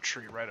fruit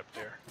tree right up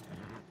there.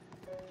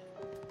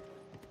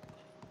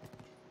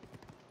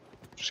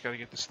 Just gotta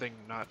get this thing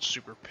not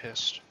super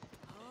pissed.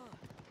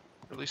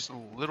 Or at least a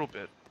little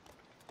bit.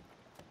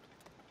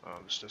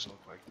 Oh, this doesn't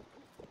look like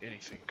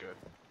anything good.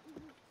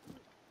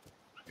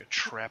 It's like a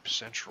trap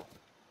central.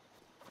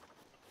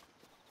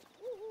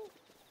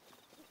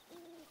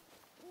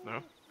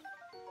 No?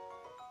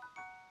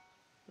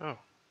 Oh.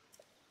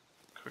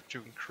 Cook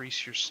to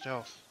increase your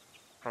stealth.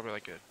 Probably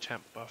like a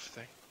temp buff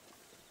thing.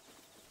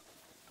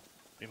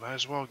 You might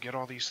as well get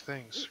all these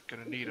things.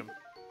 Gonna need them.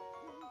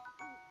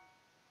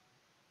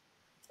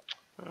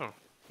 Oh,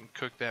 and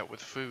cook that with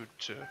food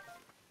to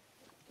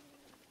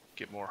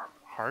get more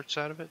hearts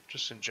out of it,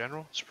 just in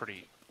general. It's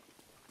pretty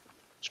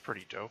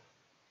dope.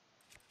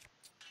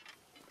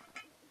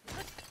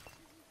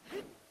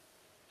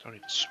 Don't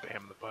need to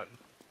spam the button.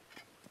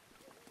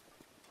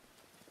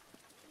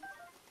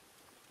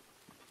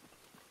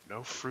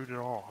 No fruit at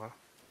all, huh?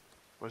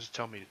 What does it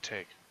tell me to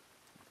take?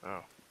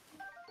 Oh.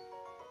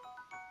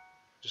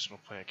 Medicinal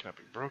plant cannot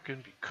be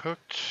broken, be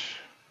cooked.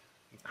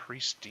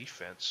 Increase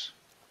defense.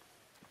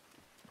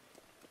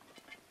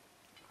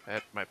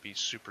 That might be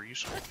super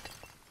useful.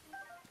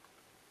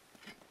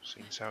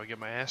 Seeing as how I get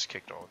my ass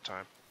kicked all the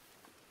time.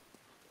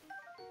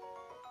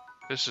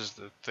 This is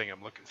the thing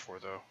I'm looking for,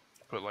 though.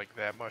 Put like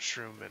that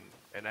mushroom and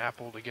an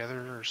apple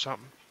together or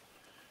something.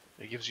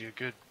 It gives you a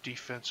good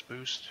defense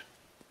boost.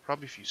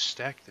 Probably if you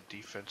stack the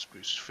defense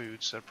boost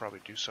foods, that'd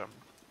probably do something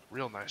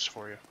real nice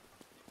for you.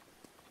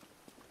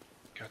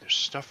 God, there's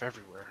stuff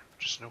everywhere.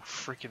 Just no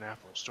freaking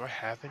apples. Do I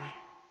have any?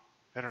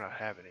 Better not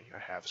have any. I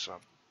have some.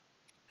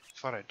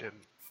 Thought I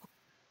didn't.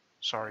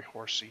 Sorry,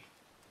 horsey.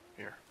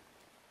 Here.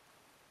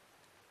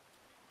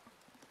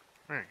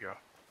 There you go.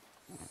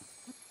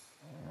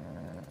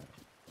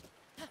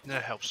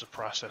 That helps the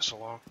process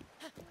along.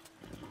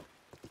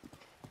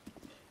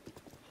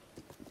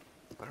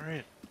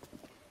 Alright.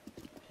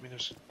 I mean,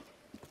 there's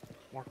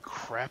more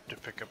crap to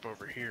pick up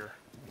over here.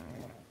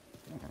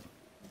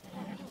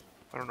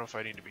 I don't know if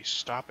I need to be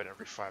stopping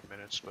every 5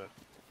 minutes, but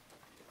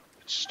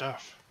it's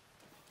stuff.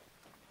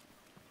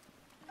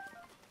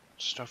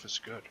 Stuff is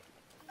good.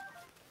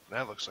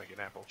 That looks like an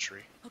apple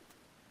tree.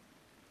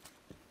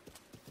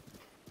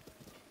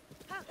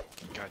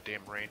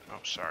 Goddamn rain. Oh,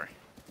 sorry.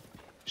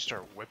 You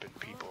start whipping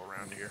people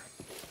around here.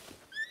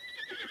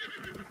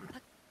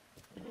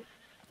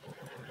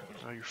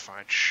 Oh, you're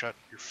fine. Shut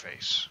your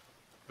face.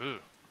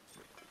 Ugh.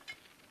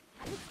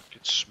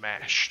 Get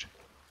smashed.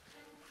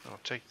 I'll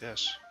take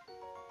this.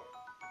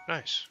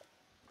 Nice.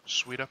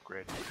 Sweet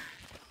upgrade.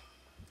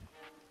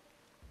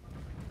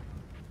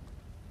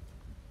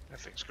 That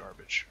thing's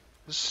garbage.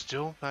 There's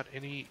still not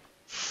any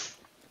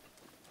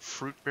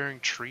fruit-bearing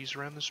trees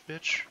around this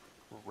bitch?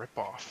 Rip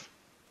off.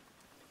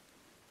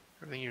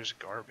 Everything here is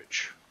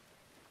garbage.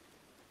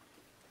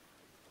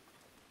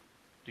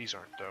 These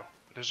aren't, though.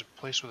 But there's a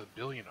place with 1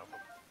 billion of them.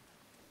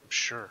 I'm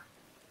sure.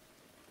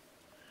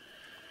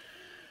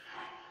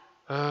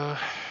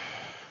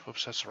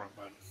 Whoops, that's the wrong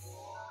button.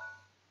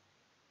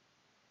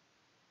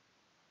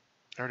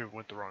 I already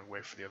went the wrong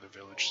way for the other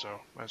village,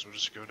 so might as well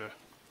just go to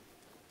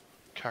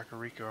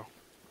Kakariko,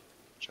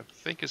 which I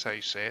think is how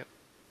you say it.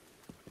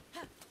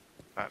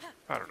 I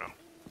don't know.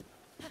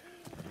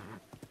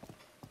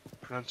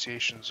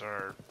 Pronunciations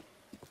are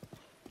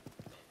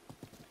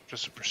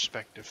just a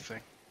perspective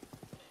thing.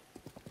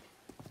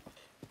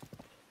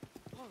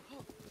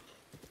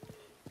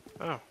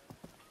 Oh,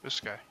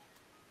 this guy.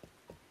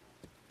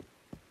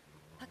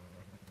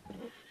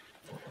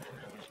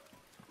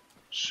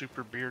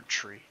 super beard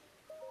tree.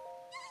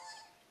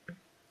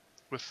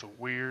 With the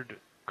weird,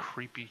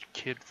 creepy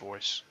kid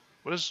voice.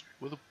 What is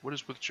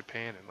with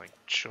Japan and like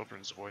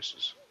children's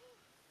voices?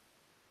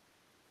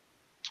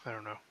 I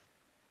don't know.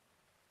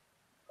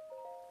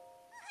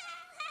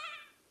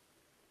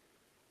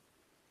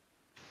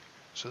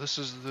 So this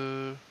is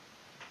the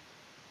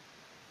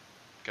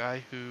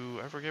guy who,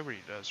 I forget what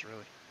he does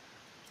really.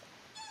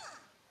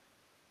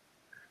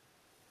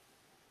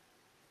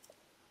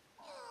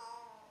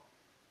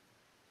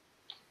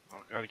 Oh,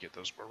 gotta get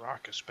those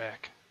maracas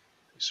back.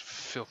 These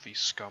filthy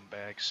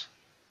scumbags.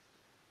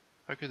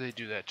 How could they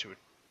do that to it?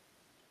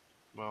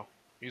 Well,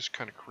 he's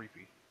kind of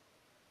creepy.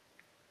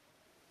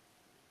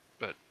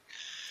 But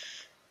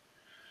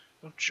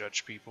don't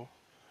judge people.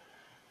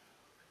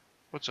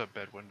 What's up,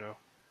 bed window?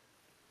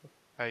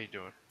 How you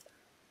doing?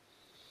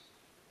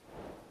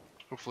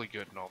 Hopefully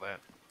good and all that.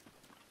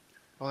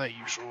 All that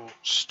usual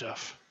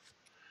stuff.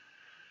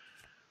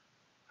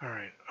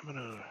 Alright,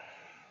 I'm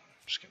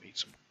just gonna eat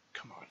some,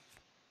 come on.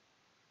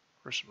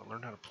 First I'm gonna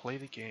learn how to play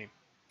the game.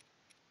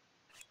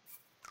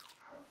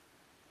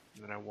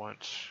 And then I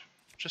want,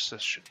 just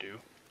this should do.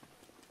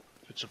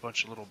 If it's a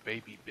bunch of little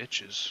baby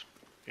bitches.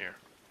 Here.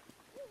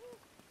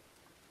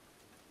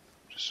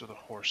 Just so the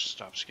horse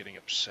stops getting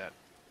upset.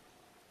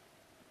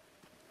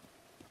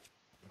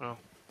 Well,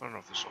 I don't know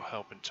if this will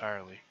help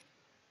entirely.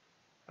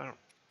 I don't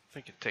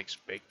think it takes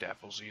baked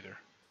apples either.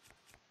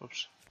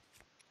 Whoops.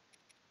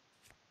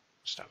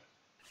 Stop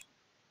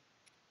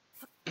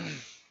it.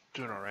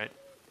 Doing alright.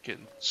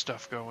 Getting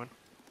stuff going.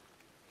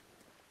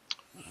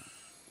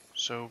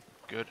 So,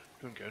 good.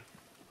 Doing good.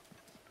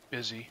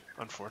 Busy,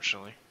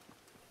 unfortunately.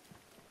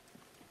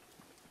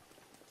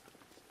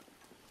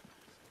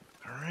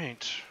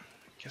 Alright.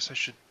 Guess I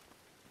should...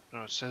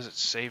 No, it says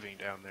it's saving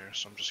down there,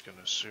 so I'm just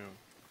gonna assume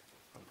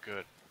I'm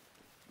good.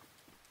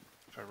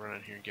 If I run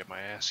in here and get my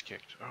ass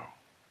kicked. Oh.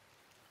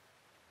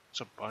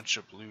 It's a bunch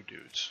of blue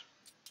dudes.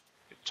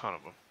 A ton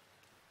of them.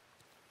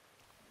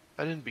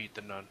 I didn't beat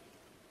the nun.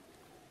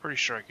 Pretty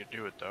sure I could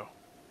do it though.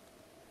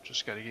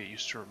 Just gotta get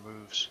used to her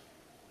moves.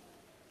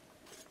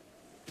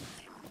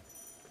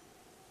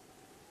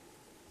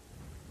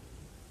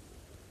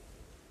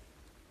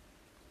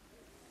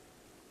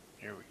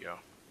 Here we go.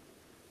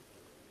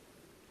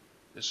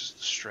 This is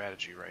the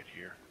strategy right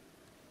here.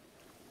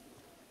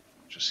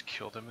 Just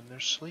kill them in their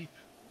sleep.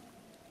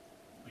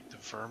 Like the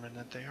vermin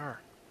that they are.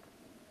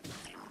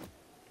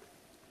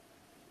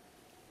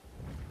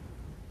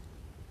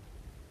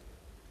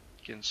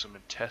 Getting some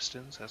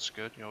intestines, that's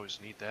good. You always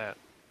need that.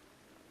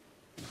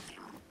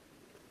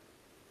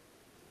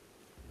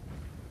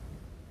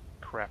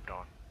 Crapped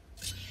on.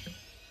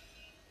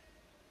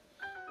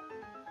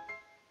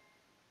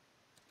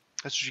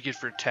 That's what you get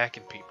for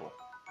attacking people.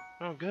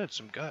 Oh good,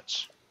 some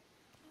guts.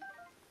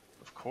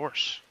 Of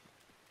course.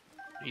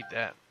 Need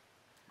that.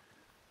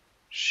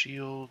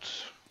 Shield,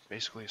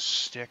 basically a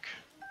stick.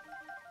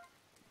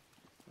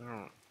 I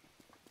don't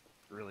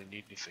really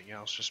need anything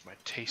else, just my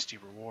tasty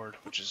reward,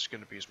 which is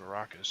going to be his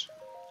maracas,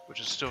 which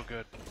is still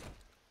good.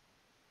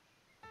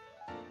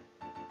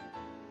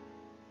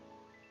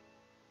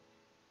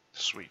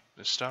 Sweet.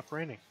 It stopped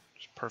raining.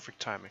 It's perfect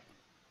timing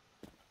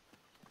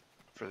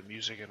for the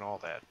music and all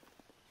that.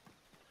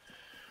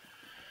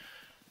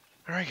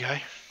 Alright,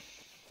 guy.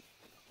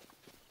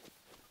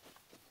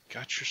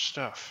 Got your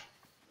stuff.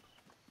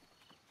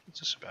 What's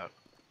this about?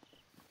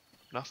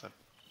 Nothing.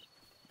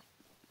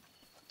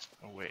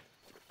 Oh, wait.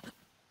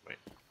 Wait.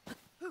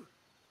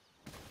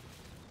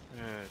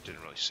 It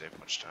didn't really save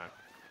much time.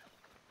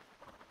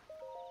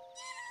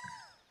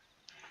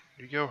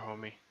 Here you go,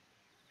 homie.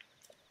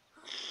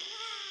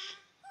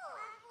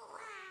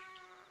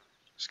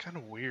 It's kind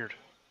of weird.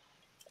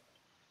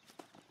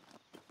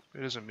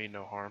 It doesn't mean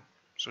no harm,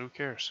 so who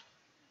cares?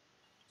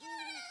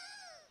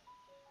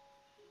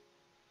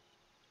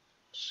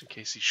 Just in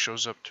case he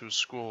shows up to his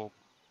school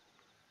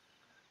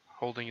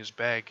holding his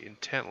bag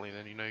intently,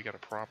 then you know you got a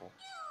problem.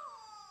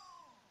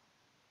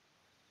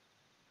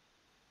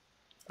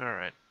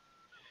 Alright.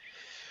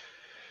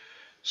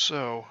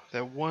 So,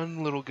 that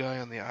one little guy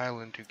on the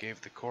island who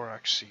gave the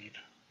Korok seed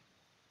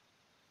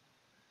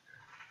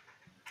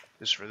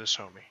is for this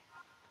homie,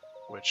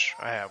 which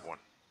I have one.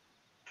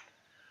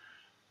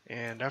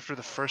 And after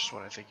the first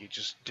one, I think he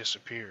just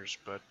disappears,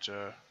 but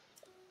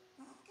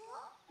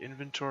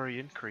inventory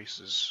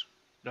increases.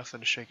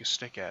 Nothing to shake a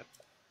stick at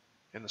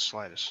in the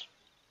slightest.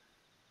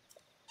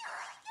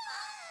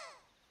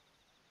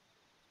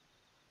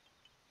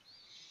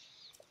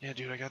 Yeah,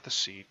 dude, I got the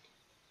seed.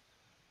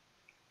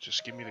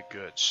 Just give me the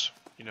goods.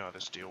 You know how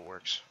this deal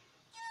works.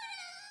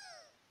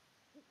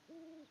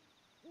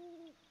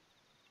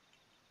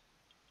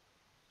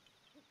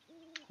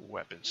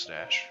 Weapon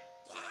stash.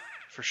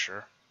 For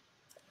sure.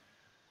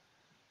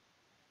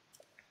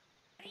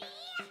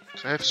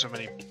 So I have so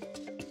many...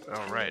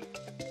 Oh, right.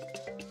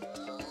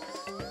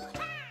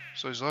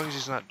 So as long as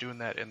he's not doing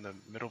that in the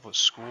middle of a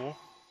school,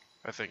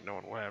 I think no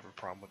one will have a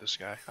problem with this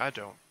guy. I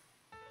don't.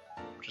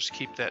 Just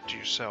keep that to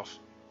yourself.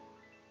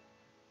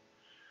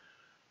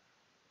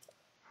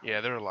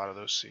 Yeah, there are a lot of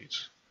those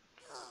seeds.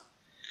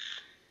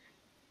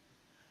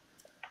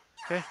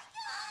 Okay.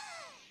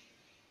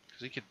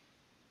 Because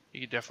he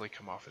could definitely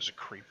come off as a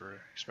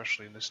creeper,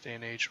 especially in this day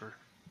and age where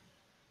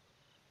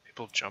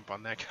people jump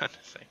on that kind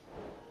of thing.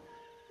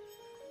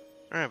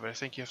 Alright, but I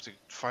think you have to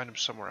find him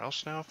somewhere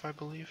else now, if I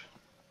believe.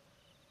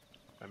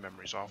 My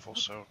memory's awful,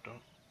 so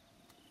don't...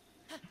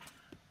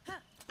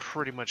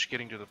 Pretty much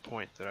getting to the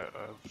point that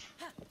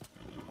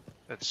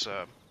that's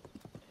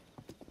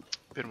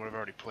been what I've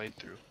already played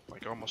through,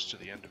 like almost to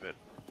the end of it.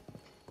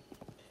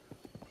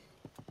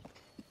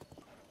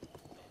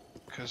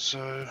 Because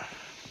as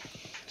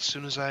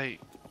soon as I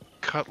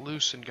cut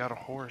loose and got a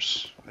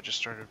horse, I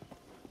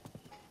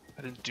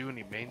didn't do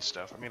any main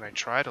stuff. I mean, I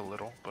tried a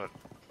little, but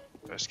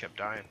I just kept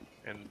dying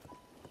and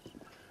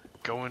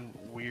going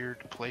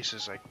weird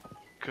places I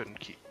couldn't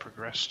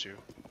progress to.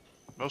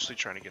 Mostly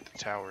trying to get the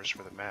towers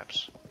for the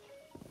maps.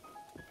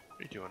 What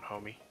are you doing,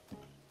 homie?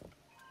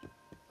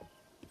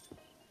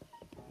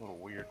 A little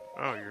weird.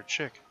 Oh, you're a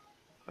chick.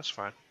 That's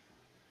fine.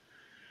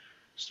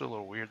 Still a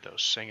little weird though,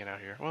 singing out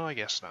here. Well, I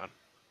guess not.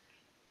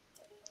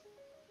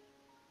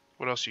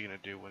 What else are you gonna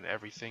do when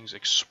everything's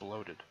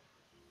exploded?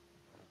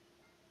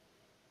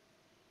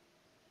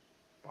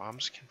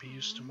 Bombs can be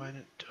used to mine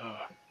it? Duh.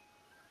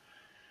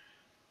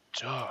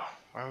 Duh.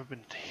 Why have I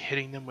been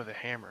hitting them with a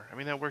hammer? I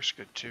mean, that works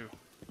good too.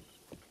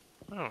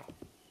 Oh.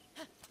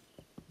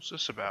 What's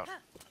this about?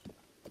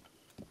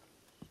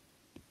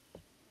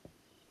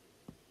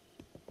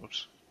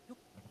 Whoops.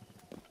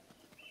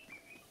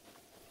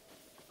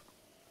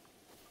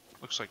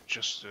 Looks like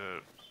just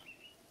a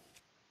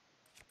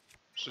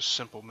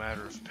simple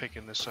matter of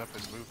picking this up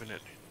and moving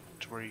it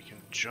to where you can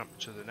jump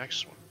to the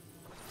next one.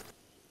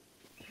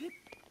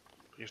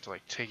 You have to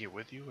like take it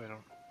with you? I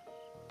don't...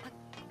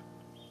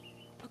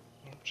 Oh,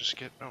 just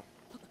get... Oh.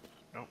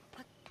 Nope.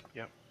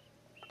 Yep.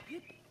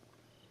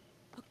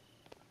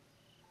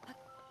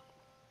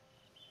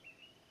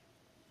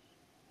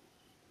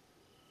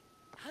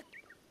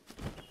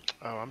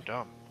 Oh, I'm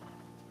dumb.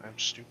 I'm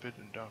stupid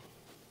and dumb.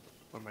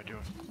 What am I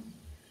doing?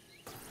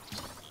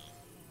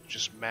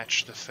 Just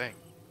match the thing.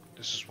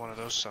 This is one of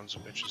those sons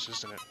of bitches,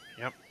 isn't it?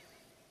 Yep.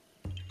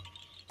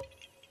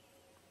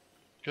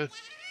 Good.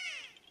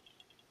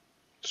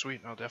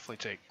 Sweet, I'll definitely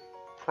take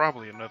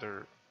probably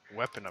another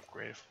weapon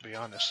upgrade, if I'll be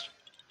honest.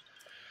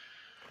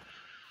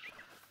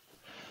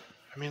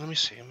 I mean, let me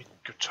see. Let me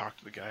go talk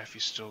to the guy if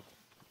he's still...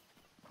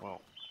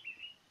 Well,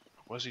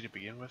 was he to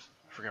begin with?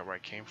 I forgot where I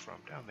came from.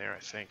 Down there, I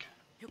think.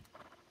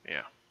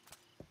 Yeah.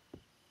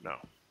 No.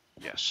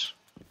 Yes.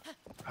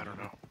 I don't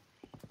know.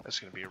 That's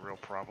gonna be a real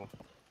problem.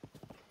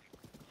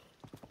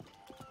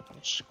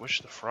 Let's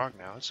squish the frog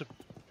now.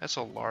 That's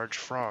a large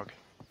frog.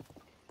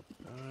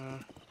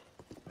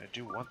 I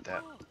do want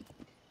that.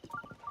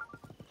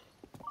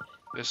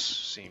 This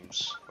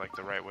seems like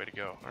the right way to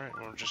go. Alright,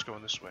 well, we're just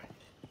going this way.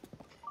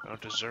 I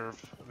don't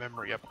deserve a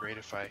memory upgrade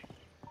if I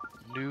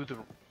knew the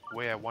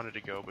way I wanted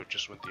to go, but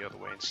just went the other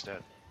way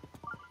instead.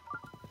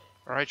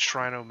 Alright,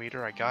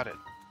 Shrine-O-Meter, I got it.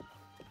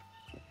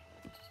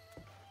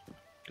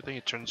 Good thing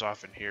it turns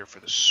off in here for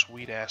the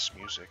sweet-ass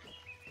music.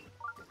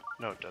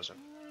 No, it doesn't.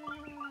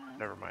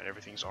 Never mind,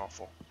 everything's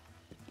awful.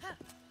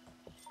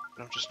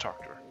 No, just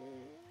talk to her.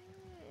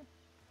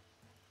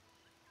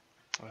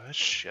 Oh, that's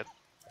shit.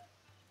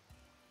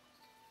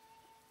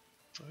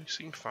 Oh, you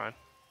seem fine.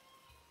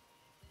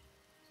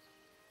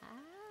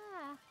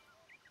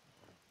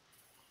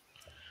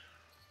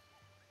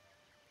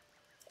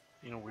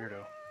 You know,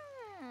 weirdo.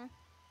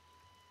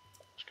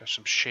 He's got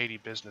some shady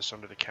business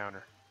under the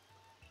counter.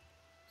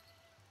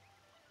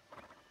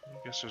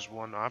 I guess there's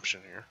one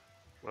option here.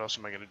 What else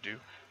am I gonna do?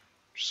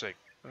 Just say,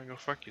 go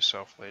fuck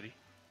yourself, lady.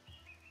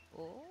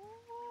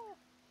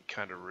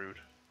 Kinda rude.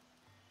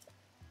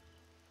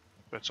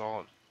 But it's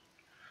all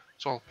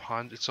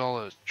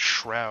a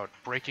shroud.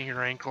 Breaking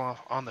your ankle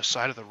off on the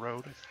side of the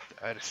road?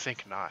 I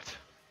think not.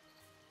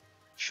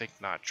 Think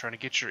not. Trying to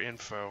get your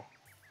info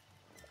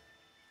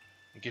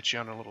and get you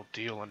on a little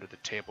deal under the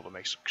table to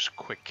make some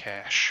quick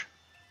cash.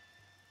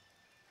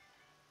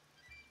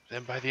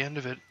 Then by the end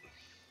of it,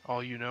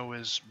 all you know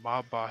is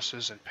mob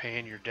bosses and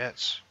paying your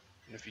debts.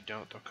 And if you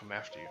don't, they'll come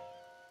after you.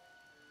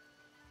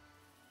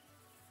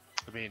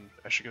 I mean,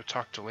 I should go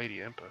talk to Lady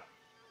Impa.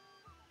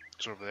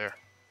 It's over there,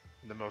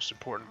 in the most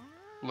important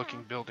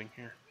looking building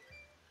here.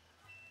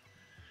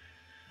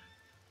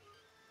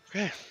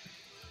 Okay.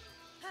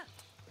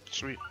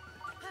 Sweet.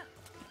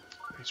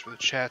 Thanks for the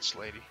chats,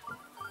 lady.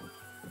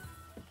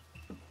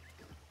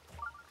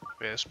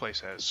 Yeah, this place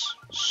has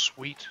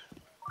sweet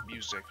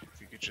music. If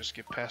you could just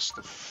get past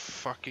the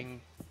fucking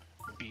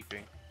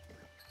beeping.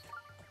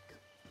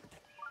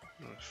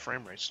 The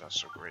frame rate's not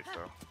so great,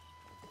 though.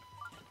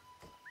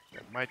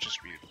 It might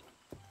just be...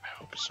 I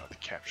hope it's not the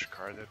capture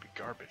card. That'd be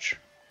garbage.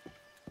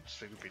 This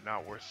thing would be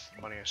not worth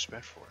the money I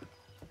spent for it.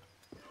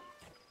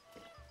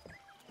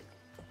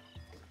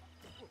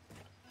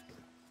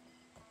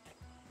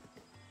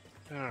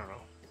 I don't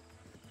know.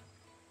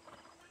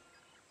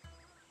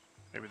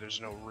 Maybe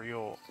there's no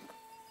real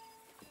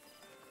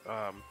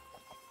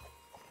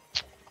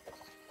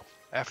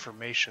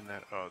affirmation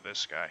that... Oh,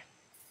 this guy.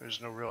 There's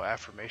no real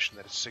affirmation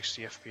that it's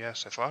 60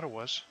 FPS. I thought it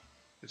was.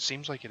 It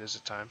seems like it is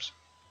at times.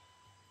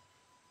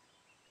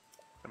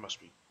 That must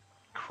be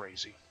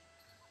crazy.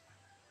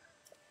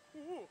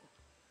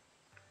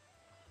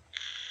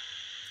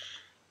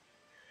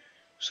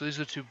 So these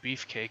are the two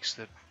beefcakes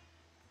that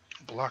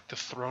block the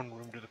throne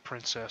room to the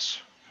princess.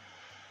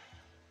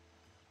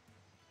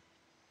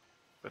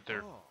 But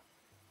they're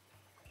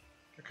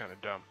kind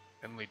of dumb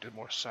and lead to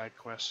more side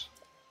quests.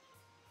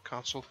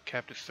 Console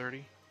capped at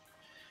 30.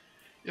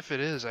 If it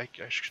is, I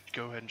should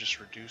go ahead and just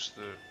reduce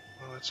the...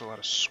 Well, that's a lot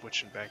of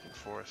switching back and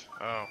forth.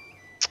 Oh.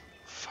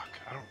 Fuck.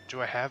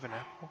 Do I have an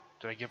apple?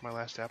 Did I give my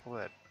last apple to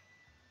that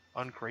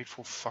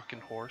ungrateful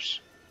fucking horse?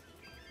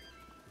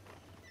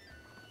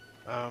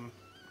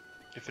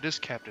 If it is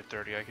capped at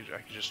 30, I could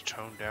just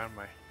tone down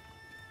my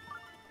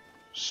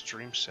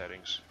stream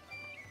settings.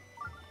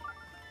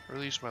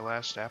 Really use my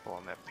last apple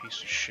on that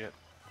piece of shit.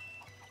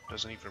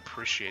 Doesn't even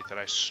appreciate that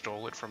I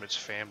stole it from its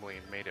family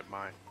and made it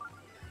mine.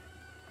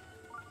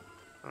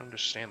 I don't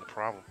understand the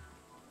problem.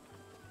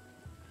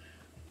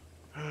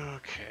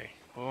 Okay,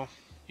 well,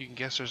 you can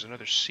guess there's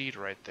another seed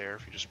right there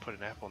if you just put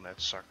an apple in that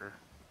sucker.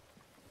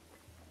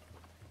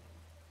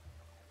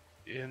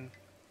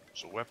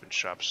 There's a weapon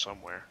shop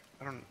somewhere.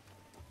 I don't...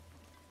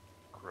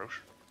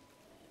 Grocery?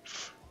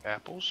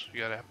 Apples?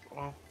 You got apple?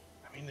 Well,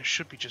 I mean, there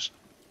should be just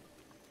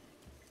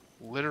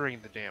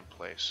littering the damn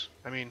place.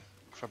 I mean,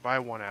 if I buy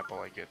one apple,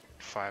 I get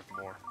 5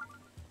 more.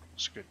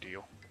 It's a good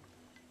deal.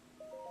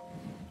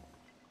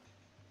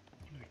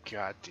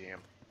 God damn.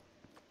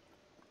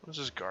 What is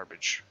this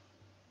garbage?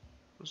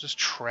 What is this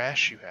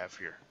trash you have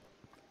here?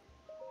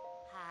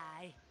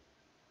 Hi.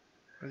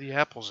 Where are the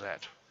apples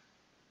at?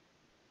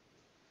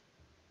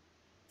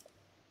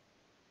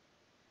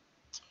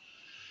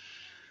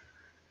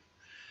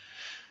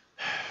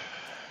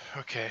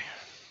 Okay.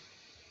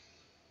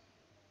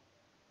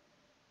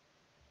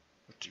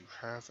 But do you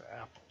have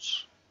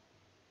apples?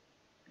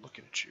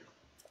 Looking at you.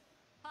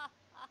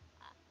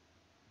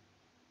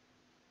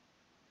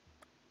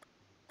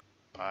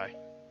 Bye.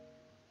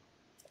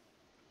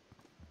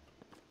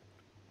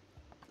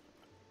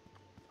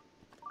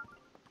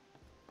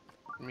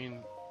 I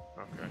mean,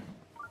 okay.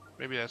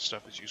 Maybe that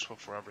stuff is useful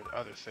for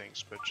other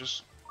things, but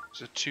just...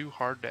 Is it too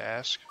hard to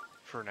ask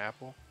for an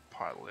apple?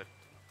 Pilot.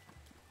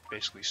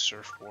 Basically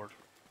surfboard.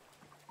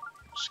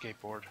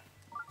 Skateboard.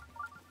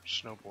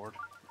 Snowboard.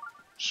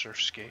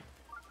 Surf skate.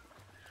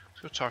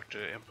 Let's go talk to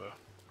Impa.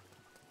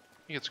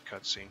 He gets a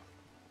cutscene.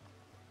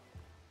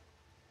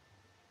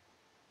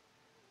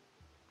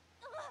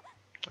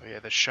 Oh yeah,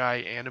 the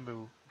shy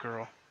Animu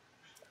girl.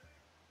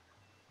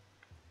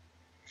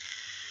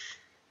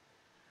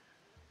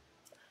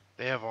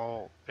 They have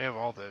all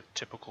the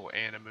typical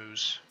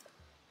Animus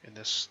in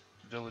this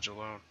village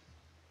alone.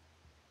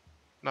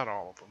 Not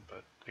all of them,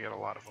 but they got a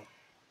lot of them.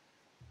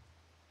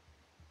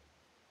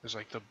 There's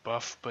like the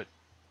buff but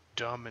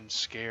dumb and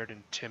scared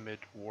and timid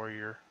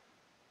warrior.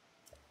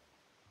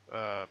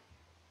 The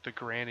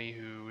granny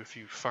who, if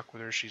you fuck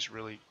with her, she's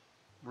really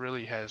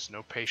has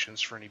no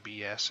patience for any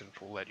BS and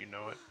will let you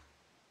know it.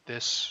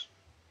 This,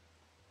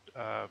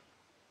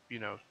 you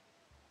know,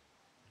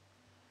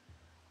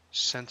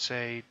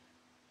 sensei,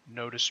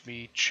 notice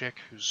me chick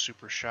who's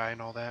super shy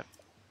and all that,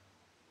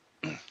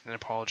 and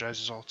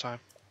apologizes all the time,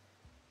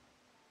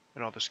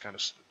 and all this kind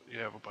of stuff. You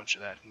have a bunch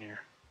of that in here,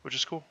 which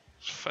is cool.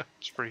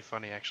 It's pretty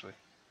funny actually.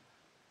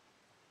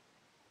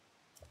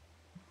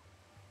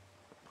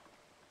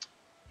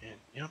 And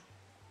yep,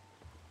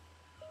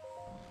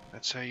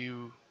 that's how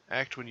you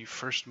act when you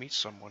first meet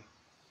someone.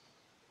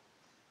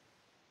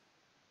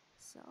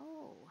 So,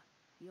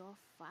 you're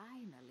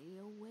finally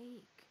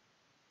awake.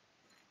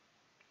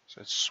 It's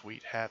that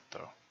sweet hat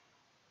though.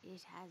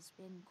 It has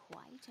been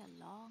quite a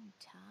long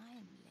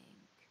time,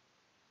 Link.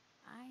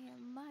 I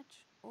am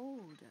much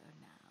older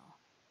now,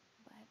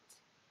 but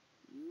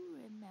you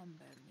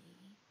remember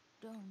me,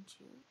 don't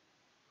you?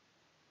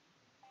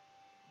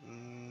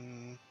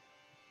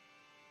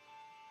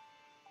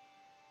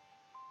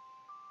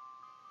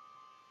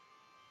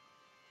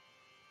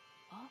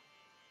 Oh,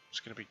 It's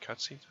gonna be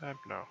cutscene time?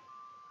 No.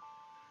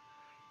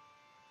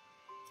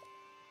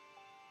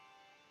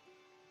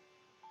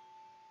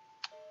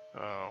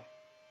 Oh.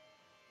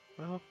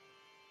 Well,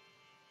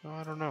 no,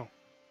 I don't know.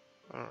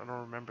 I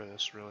don't remember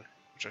this really,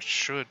 which I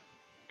should,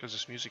 because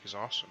this music is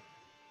awesome.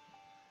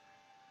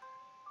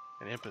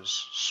 And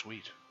Impa's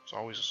sweet. It's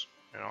always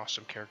an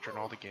awesome character in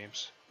all the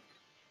games.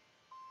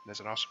 And has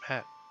an awesome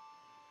hat.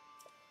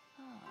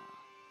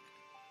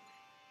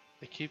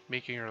 They keep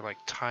making her like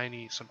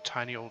some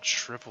tiny old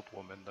shriveled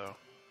woman though.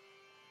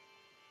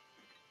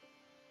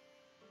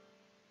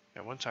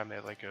 At one time they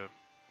had like a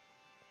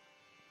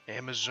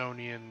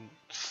Amazonian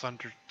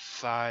thunder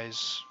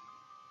thighs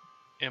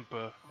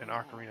Impa in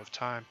Ocarina of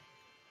Time.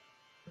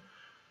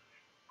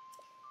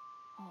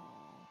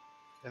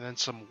 And then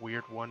some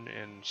weird one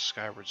in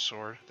Skyward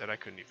Sword that I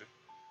couldn't even...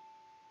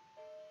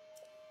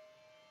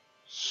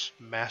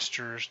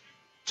 Master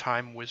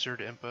Time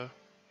Wizard Impa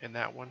in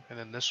that one, and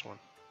then this one.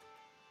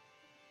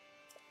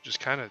 Just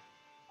kind of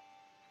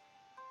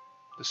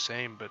the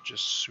same, but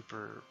just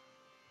super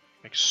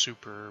Like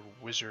super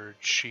wizard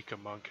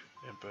Sheikah monk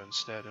Impa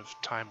instead of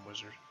time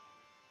wizard.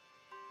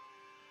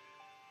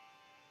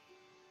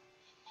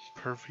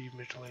 Pervy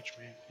middle-aged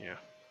man. Yeah,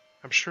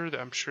 I'm sure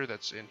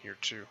that's in here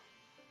too.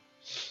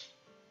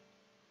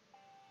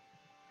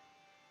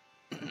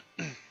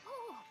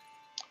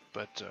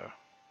 But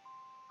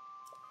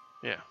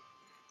yeah.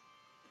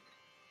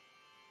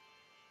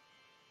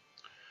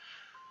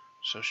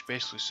 So she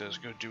basically says,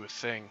 "Go do a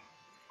thing,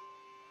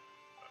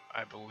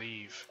 I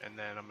believe, and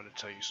then I'm gonna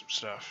tell you some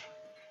stuff."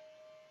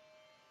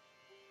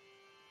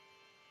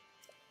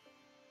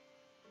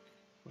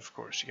 Of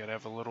course, you gotta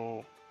have a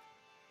little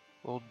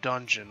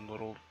dungeon,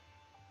 little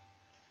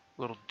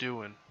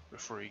doing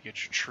before you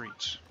get your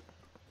treats.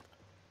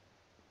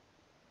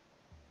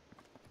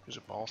 There's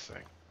a ball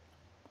thing.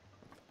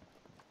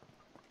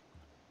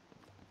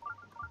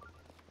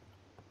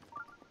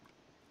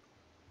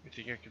 You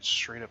think I could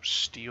straight up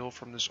steal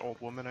from this old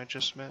woman I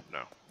just met?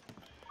 No.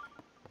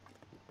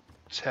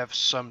 Let's have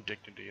some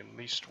dignity and at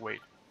least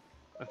wait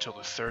until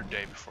the third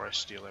day before I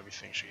steal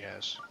everything she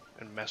has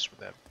and mess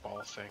with that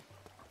ball thing.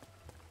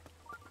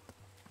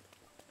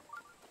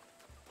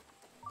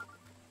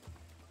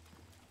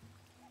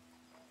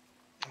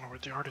 Oh,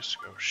 where'd the artist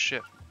go?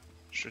 Shit.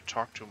 Should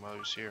talk to him while he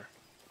was here.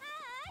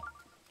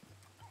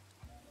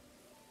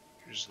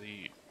 Here's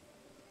the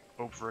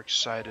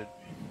overexcited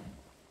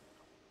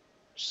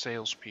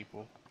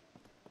salespeople.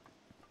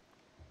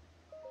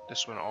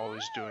 This one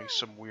always doing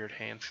some weird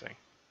hand thing.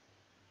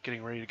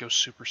 Getting ready to go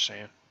Super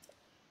Saiyan.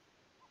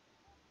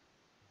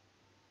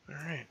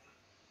 Alright.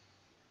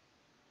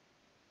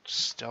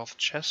 Stealth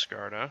chest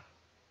guard, huh?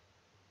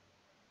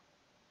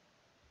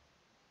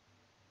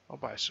 I'll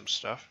buy some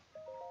stuff.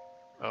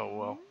 Oh,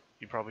 well.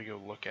 You probably go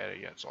look at it.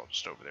 Yeah, it's all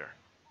just over there.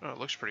 Oh, it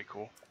looks pretty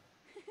cool.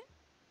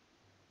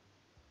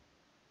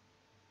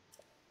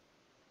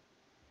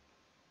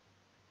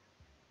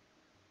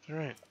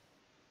 Alright.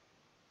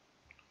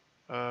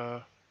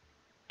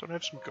 Don't I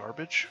have some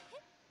garbage?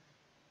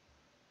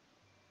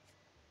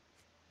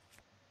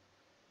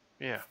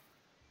 Yeah.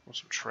 Want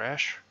some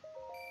trash?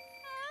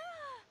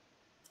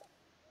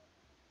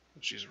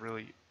 She's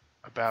really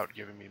about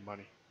giving me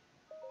money.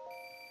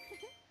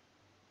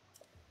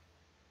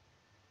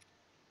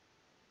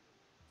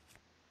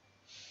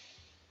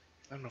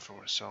 I don't know if I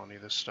want to sell any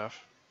of this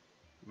stuff.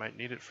 Might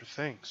need it for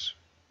things.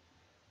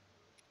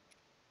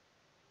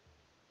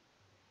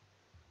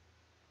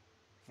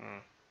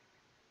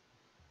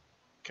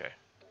 Okay.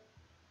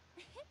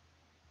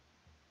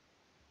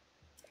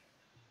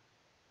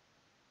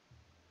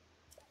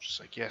 Just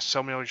like, yeah,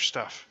 sell me all your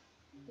stuff.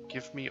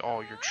 Give me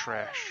all your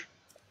trash.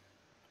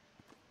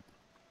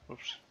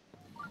 Oops.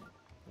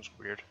 That was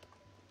weird.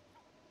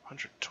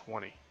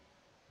 120.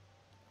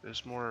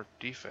 There's more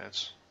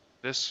defense.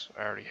 This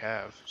I already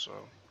have, so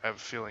I have a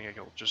feeling I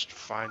can just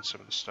find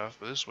some of the stuff,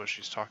 but this is what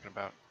she's talking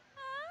about.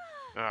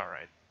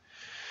 Alright.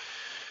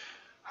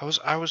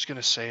 I was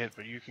gonna say it,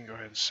 but you can go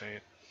ahead and say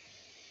it.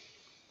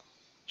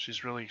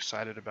 She's really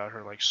excited about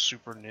her like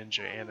Super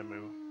Ninja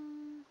Animu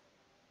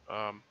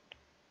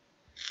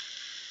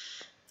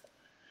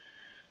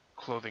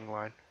clothing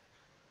line.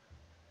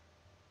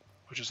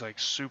 Which is like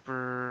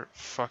super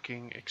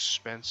fucking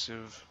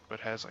expensive, but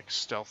has like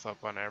stealth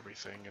up on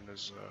everything and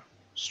is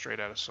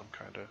straight out of some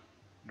kind of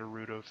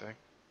Naruto thing.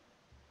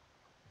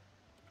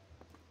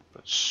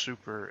 But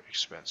super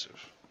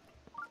expensive.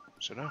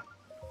 So no.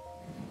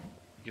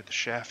 You get the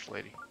shaft,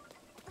 lady.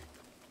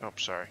 Oh,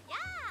 sorry.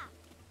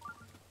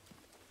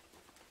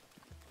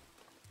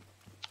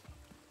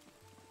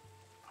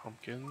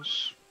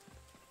 Pumpkins.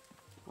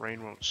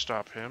 Rain won't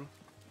stop him.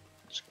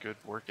 It's good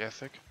work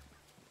ethic.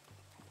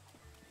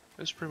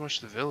 It's pretty much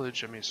the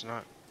village. I mean, it's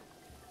not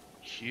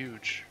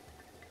huge,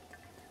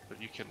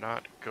 but you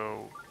cannot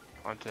go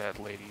onto that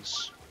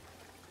lady's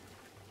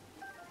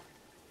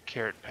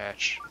carrot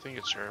patch. I think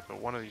it's her, but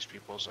one of these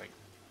people is like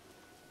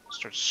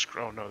starts.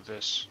 Oh no,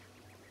 this.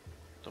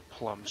 The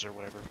plums or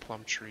whatever,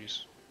 plum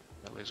trees.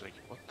 That lady's like,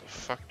 what the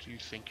fuck do you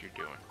think you're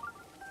doing?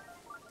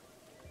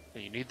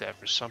 And you need that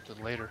for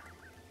something later.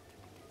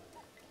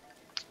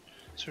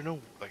 Is there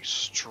no like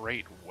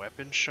straight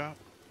weapon shop?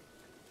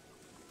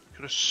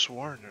 Could have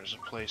sworn there was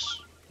a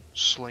place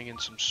slinging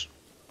some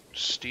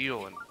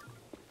steel and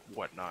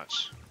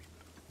whatnots.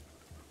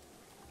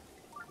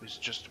 It's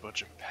just a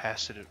bunch of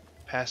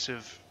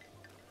passive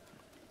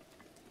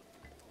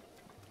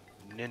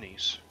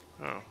ninnies.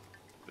 Oh,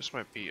 this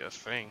might be a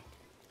thing.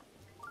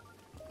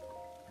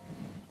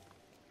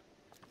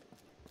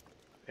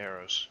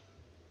 Arrows.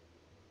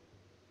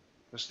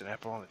 Missed an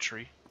apple on the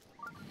tree.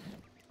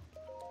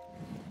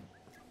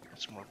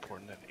 That's more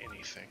important than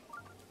anything.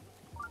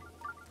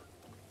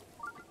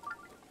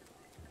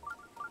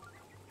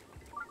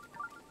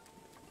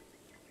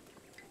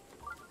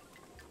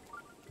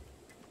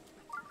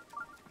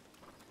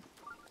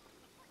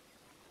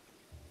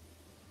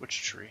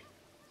 Which tree?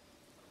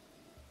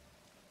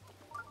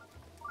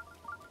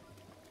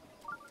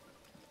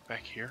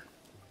 Back here?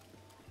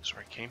 That's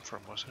where I came from,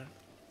 wasn't it?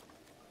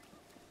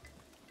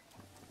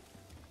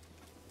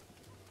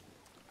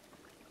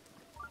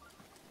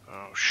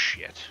 Oh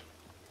shit.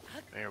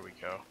 There we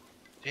go.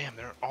 Damn,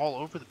 they're all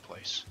over the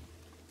place.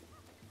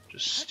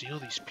 Just steal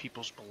these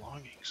people's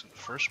belongings in the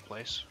first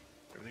place.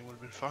 Everything would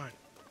have been fine.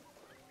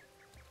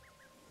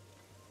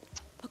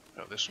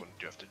 Oh, this one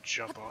you have to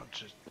jump on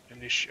to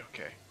initiate.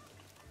 Okay.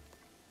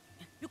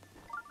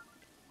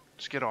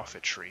 Let's get off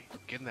it, tree.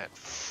 Get in that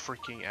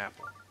freaking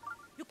apple.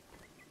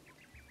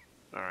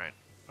 Alright,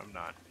 I'm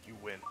not. You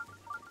win.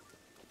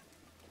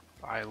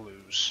 I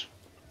lose.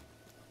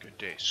 Good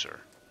day, sir.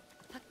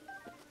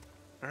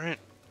 Alright.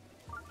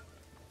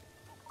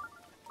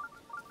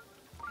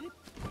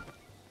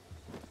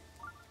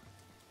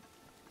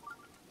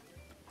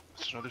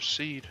 That's another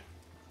seed.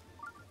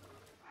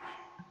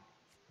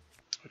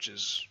 Which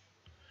is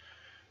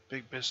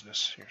big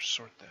business. Here,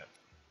 sort that.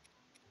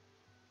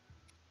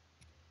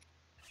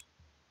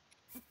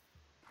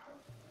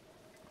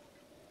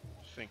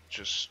 I think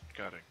just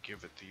gotta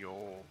give it the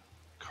old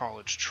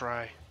college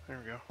try. There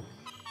we go.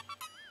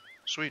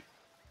 Sweet.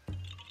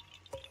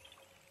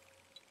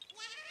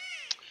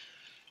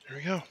 There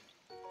we go.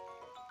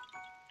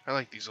 I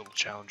like these little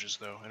challenges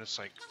though, and it's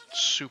like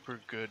super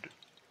good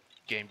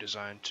game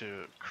design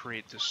to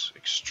create this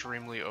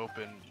extremely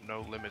open,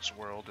 no limits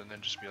world, and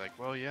then just be like,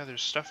 well, yeah,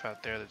 there's stuff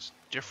out there that's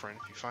different.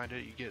 If you find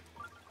it, you get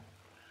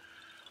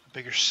a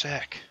bigger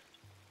sack.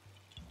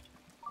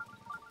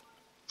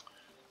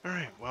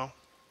 Alright, well.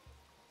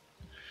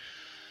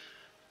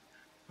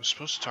 I was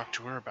supposed to talk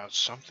to her about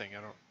something.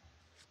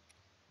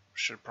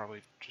 Should have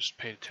probably just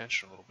paid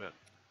attention a little bit.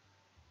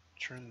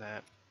 Turn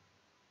that.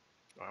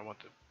 Oh, I want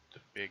the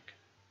big.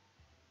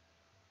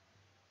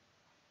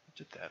 I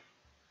did that.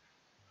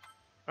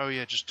 Oh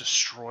yeah, just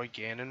destroy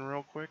Ganon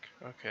real quick?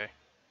 Okay.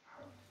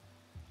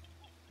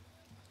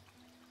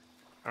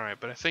 Alright,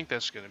 but I think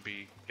that's gonna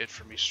be it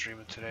for me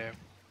streaming today.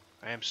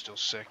 I am still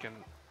sick and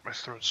my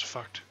throat's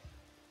fucked.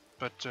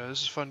 But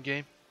this is a fun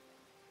game.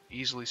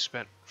 Easily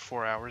spent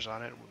 4 hours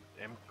on it.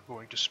 I'm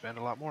going to spend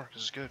a lot more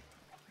because it's good.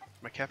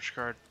 My capture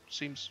card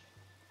seems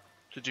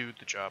to do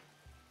the job.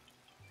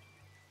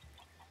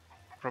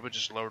 Probably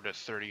just lowered at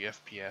 30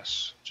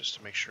 FPS just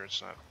to make sure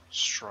it's not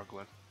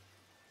struggling.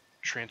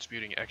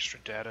 Transmuting extra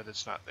data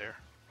that's not there.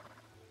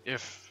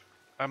 If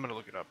I'm gonna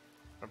look it up.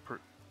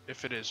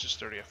 If it is just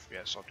 30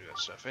 FPS, I'll do that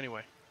stuff.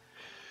 Anyway,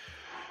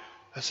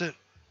 that's it.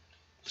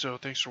 So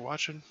thanks for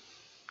watching.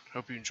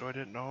 Hope you enjoyed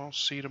it, and I'll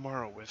see you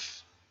tomorrow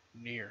with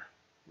Nier.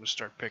 I'm gonna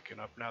start picking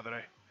up now that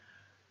I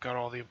got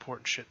all the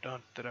important shit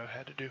done that I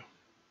had to do.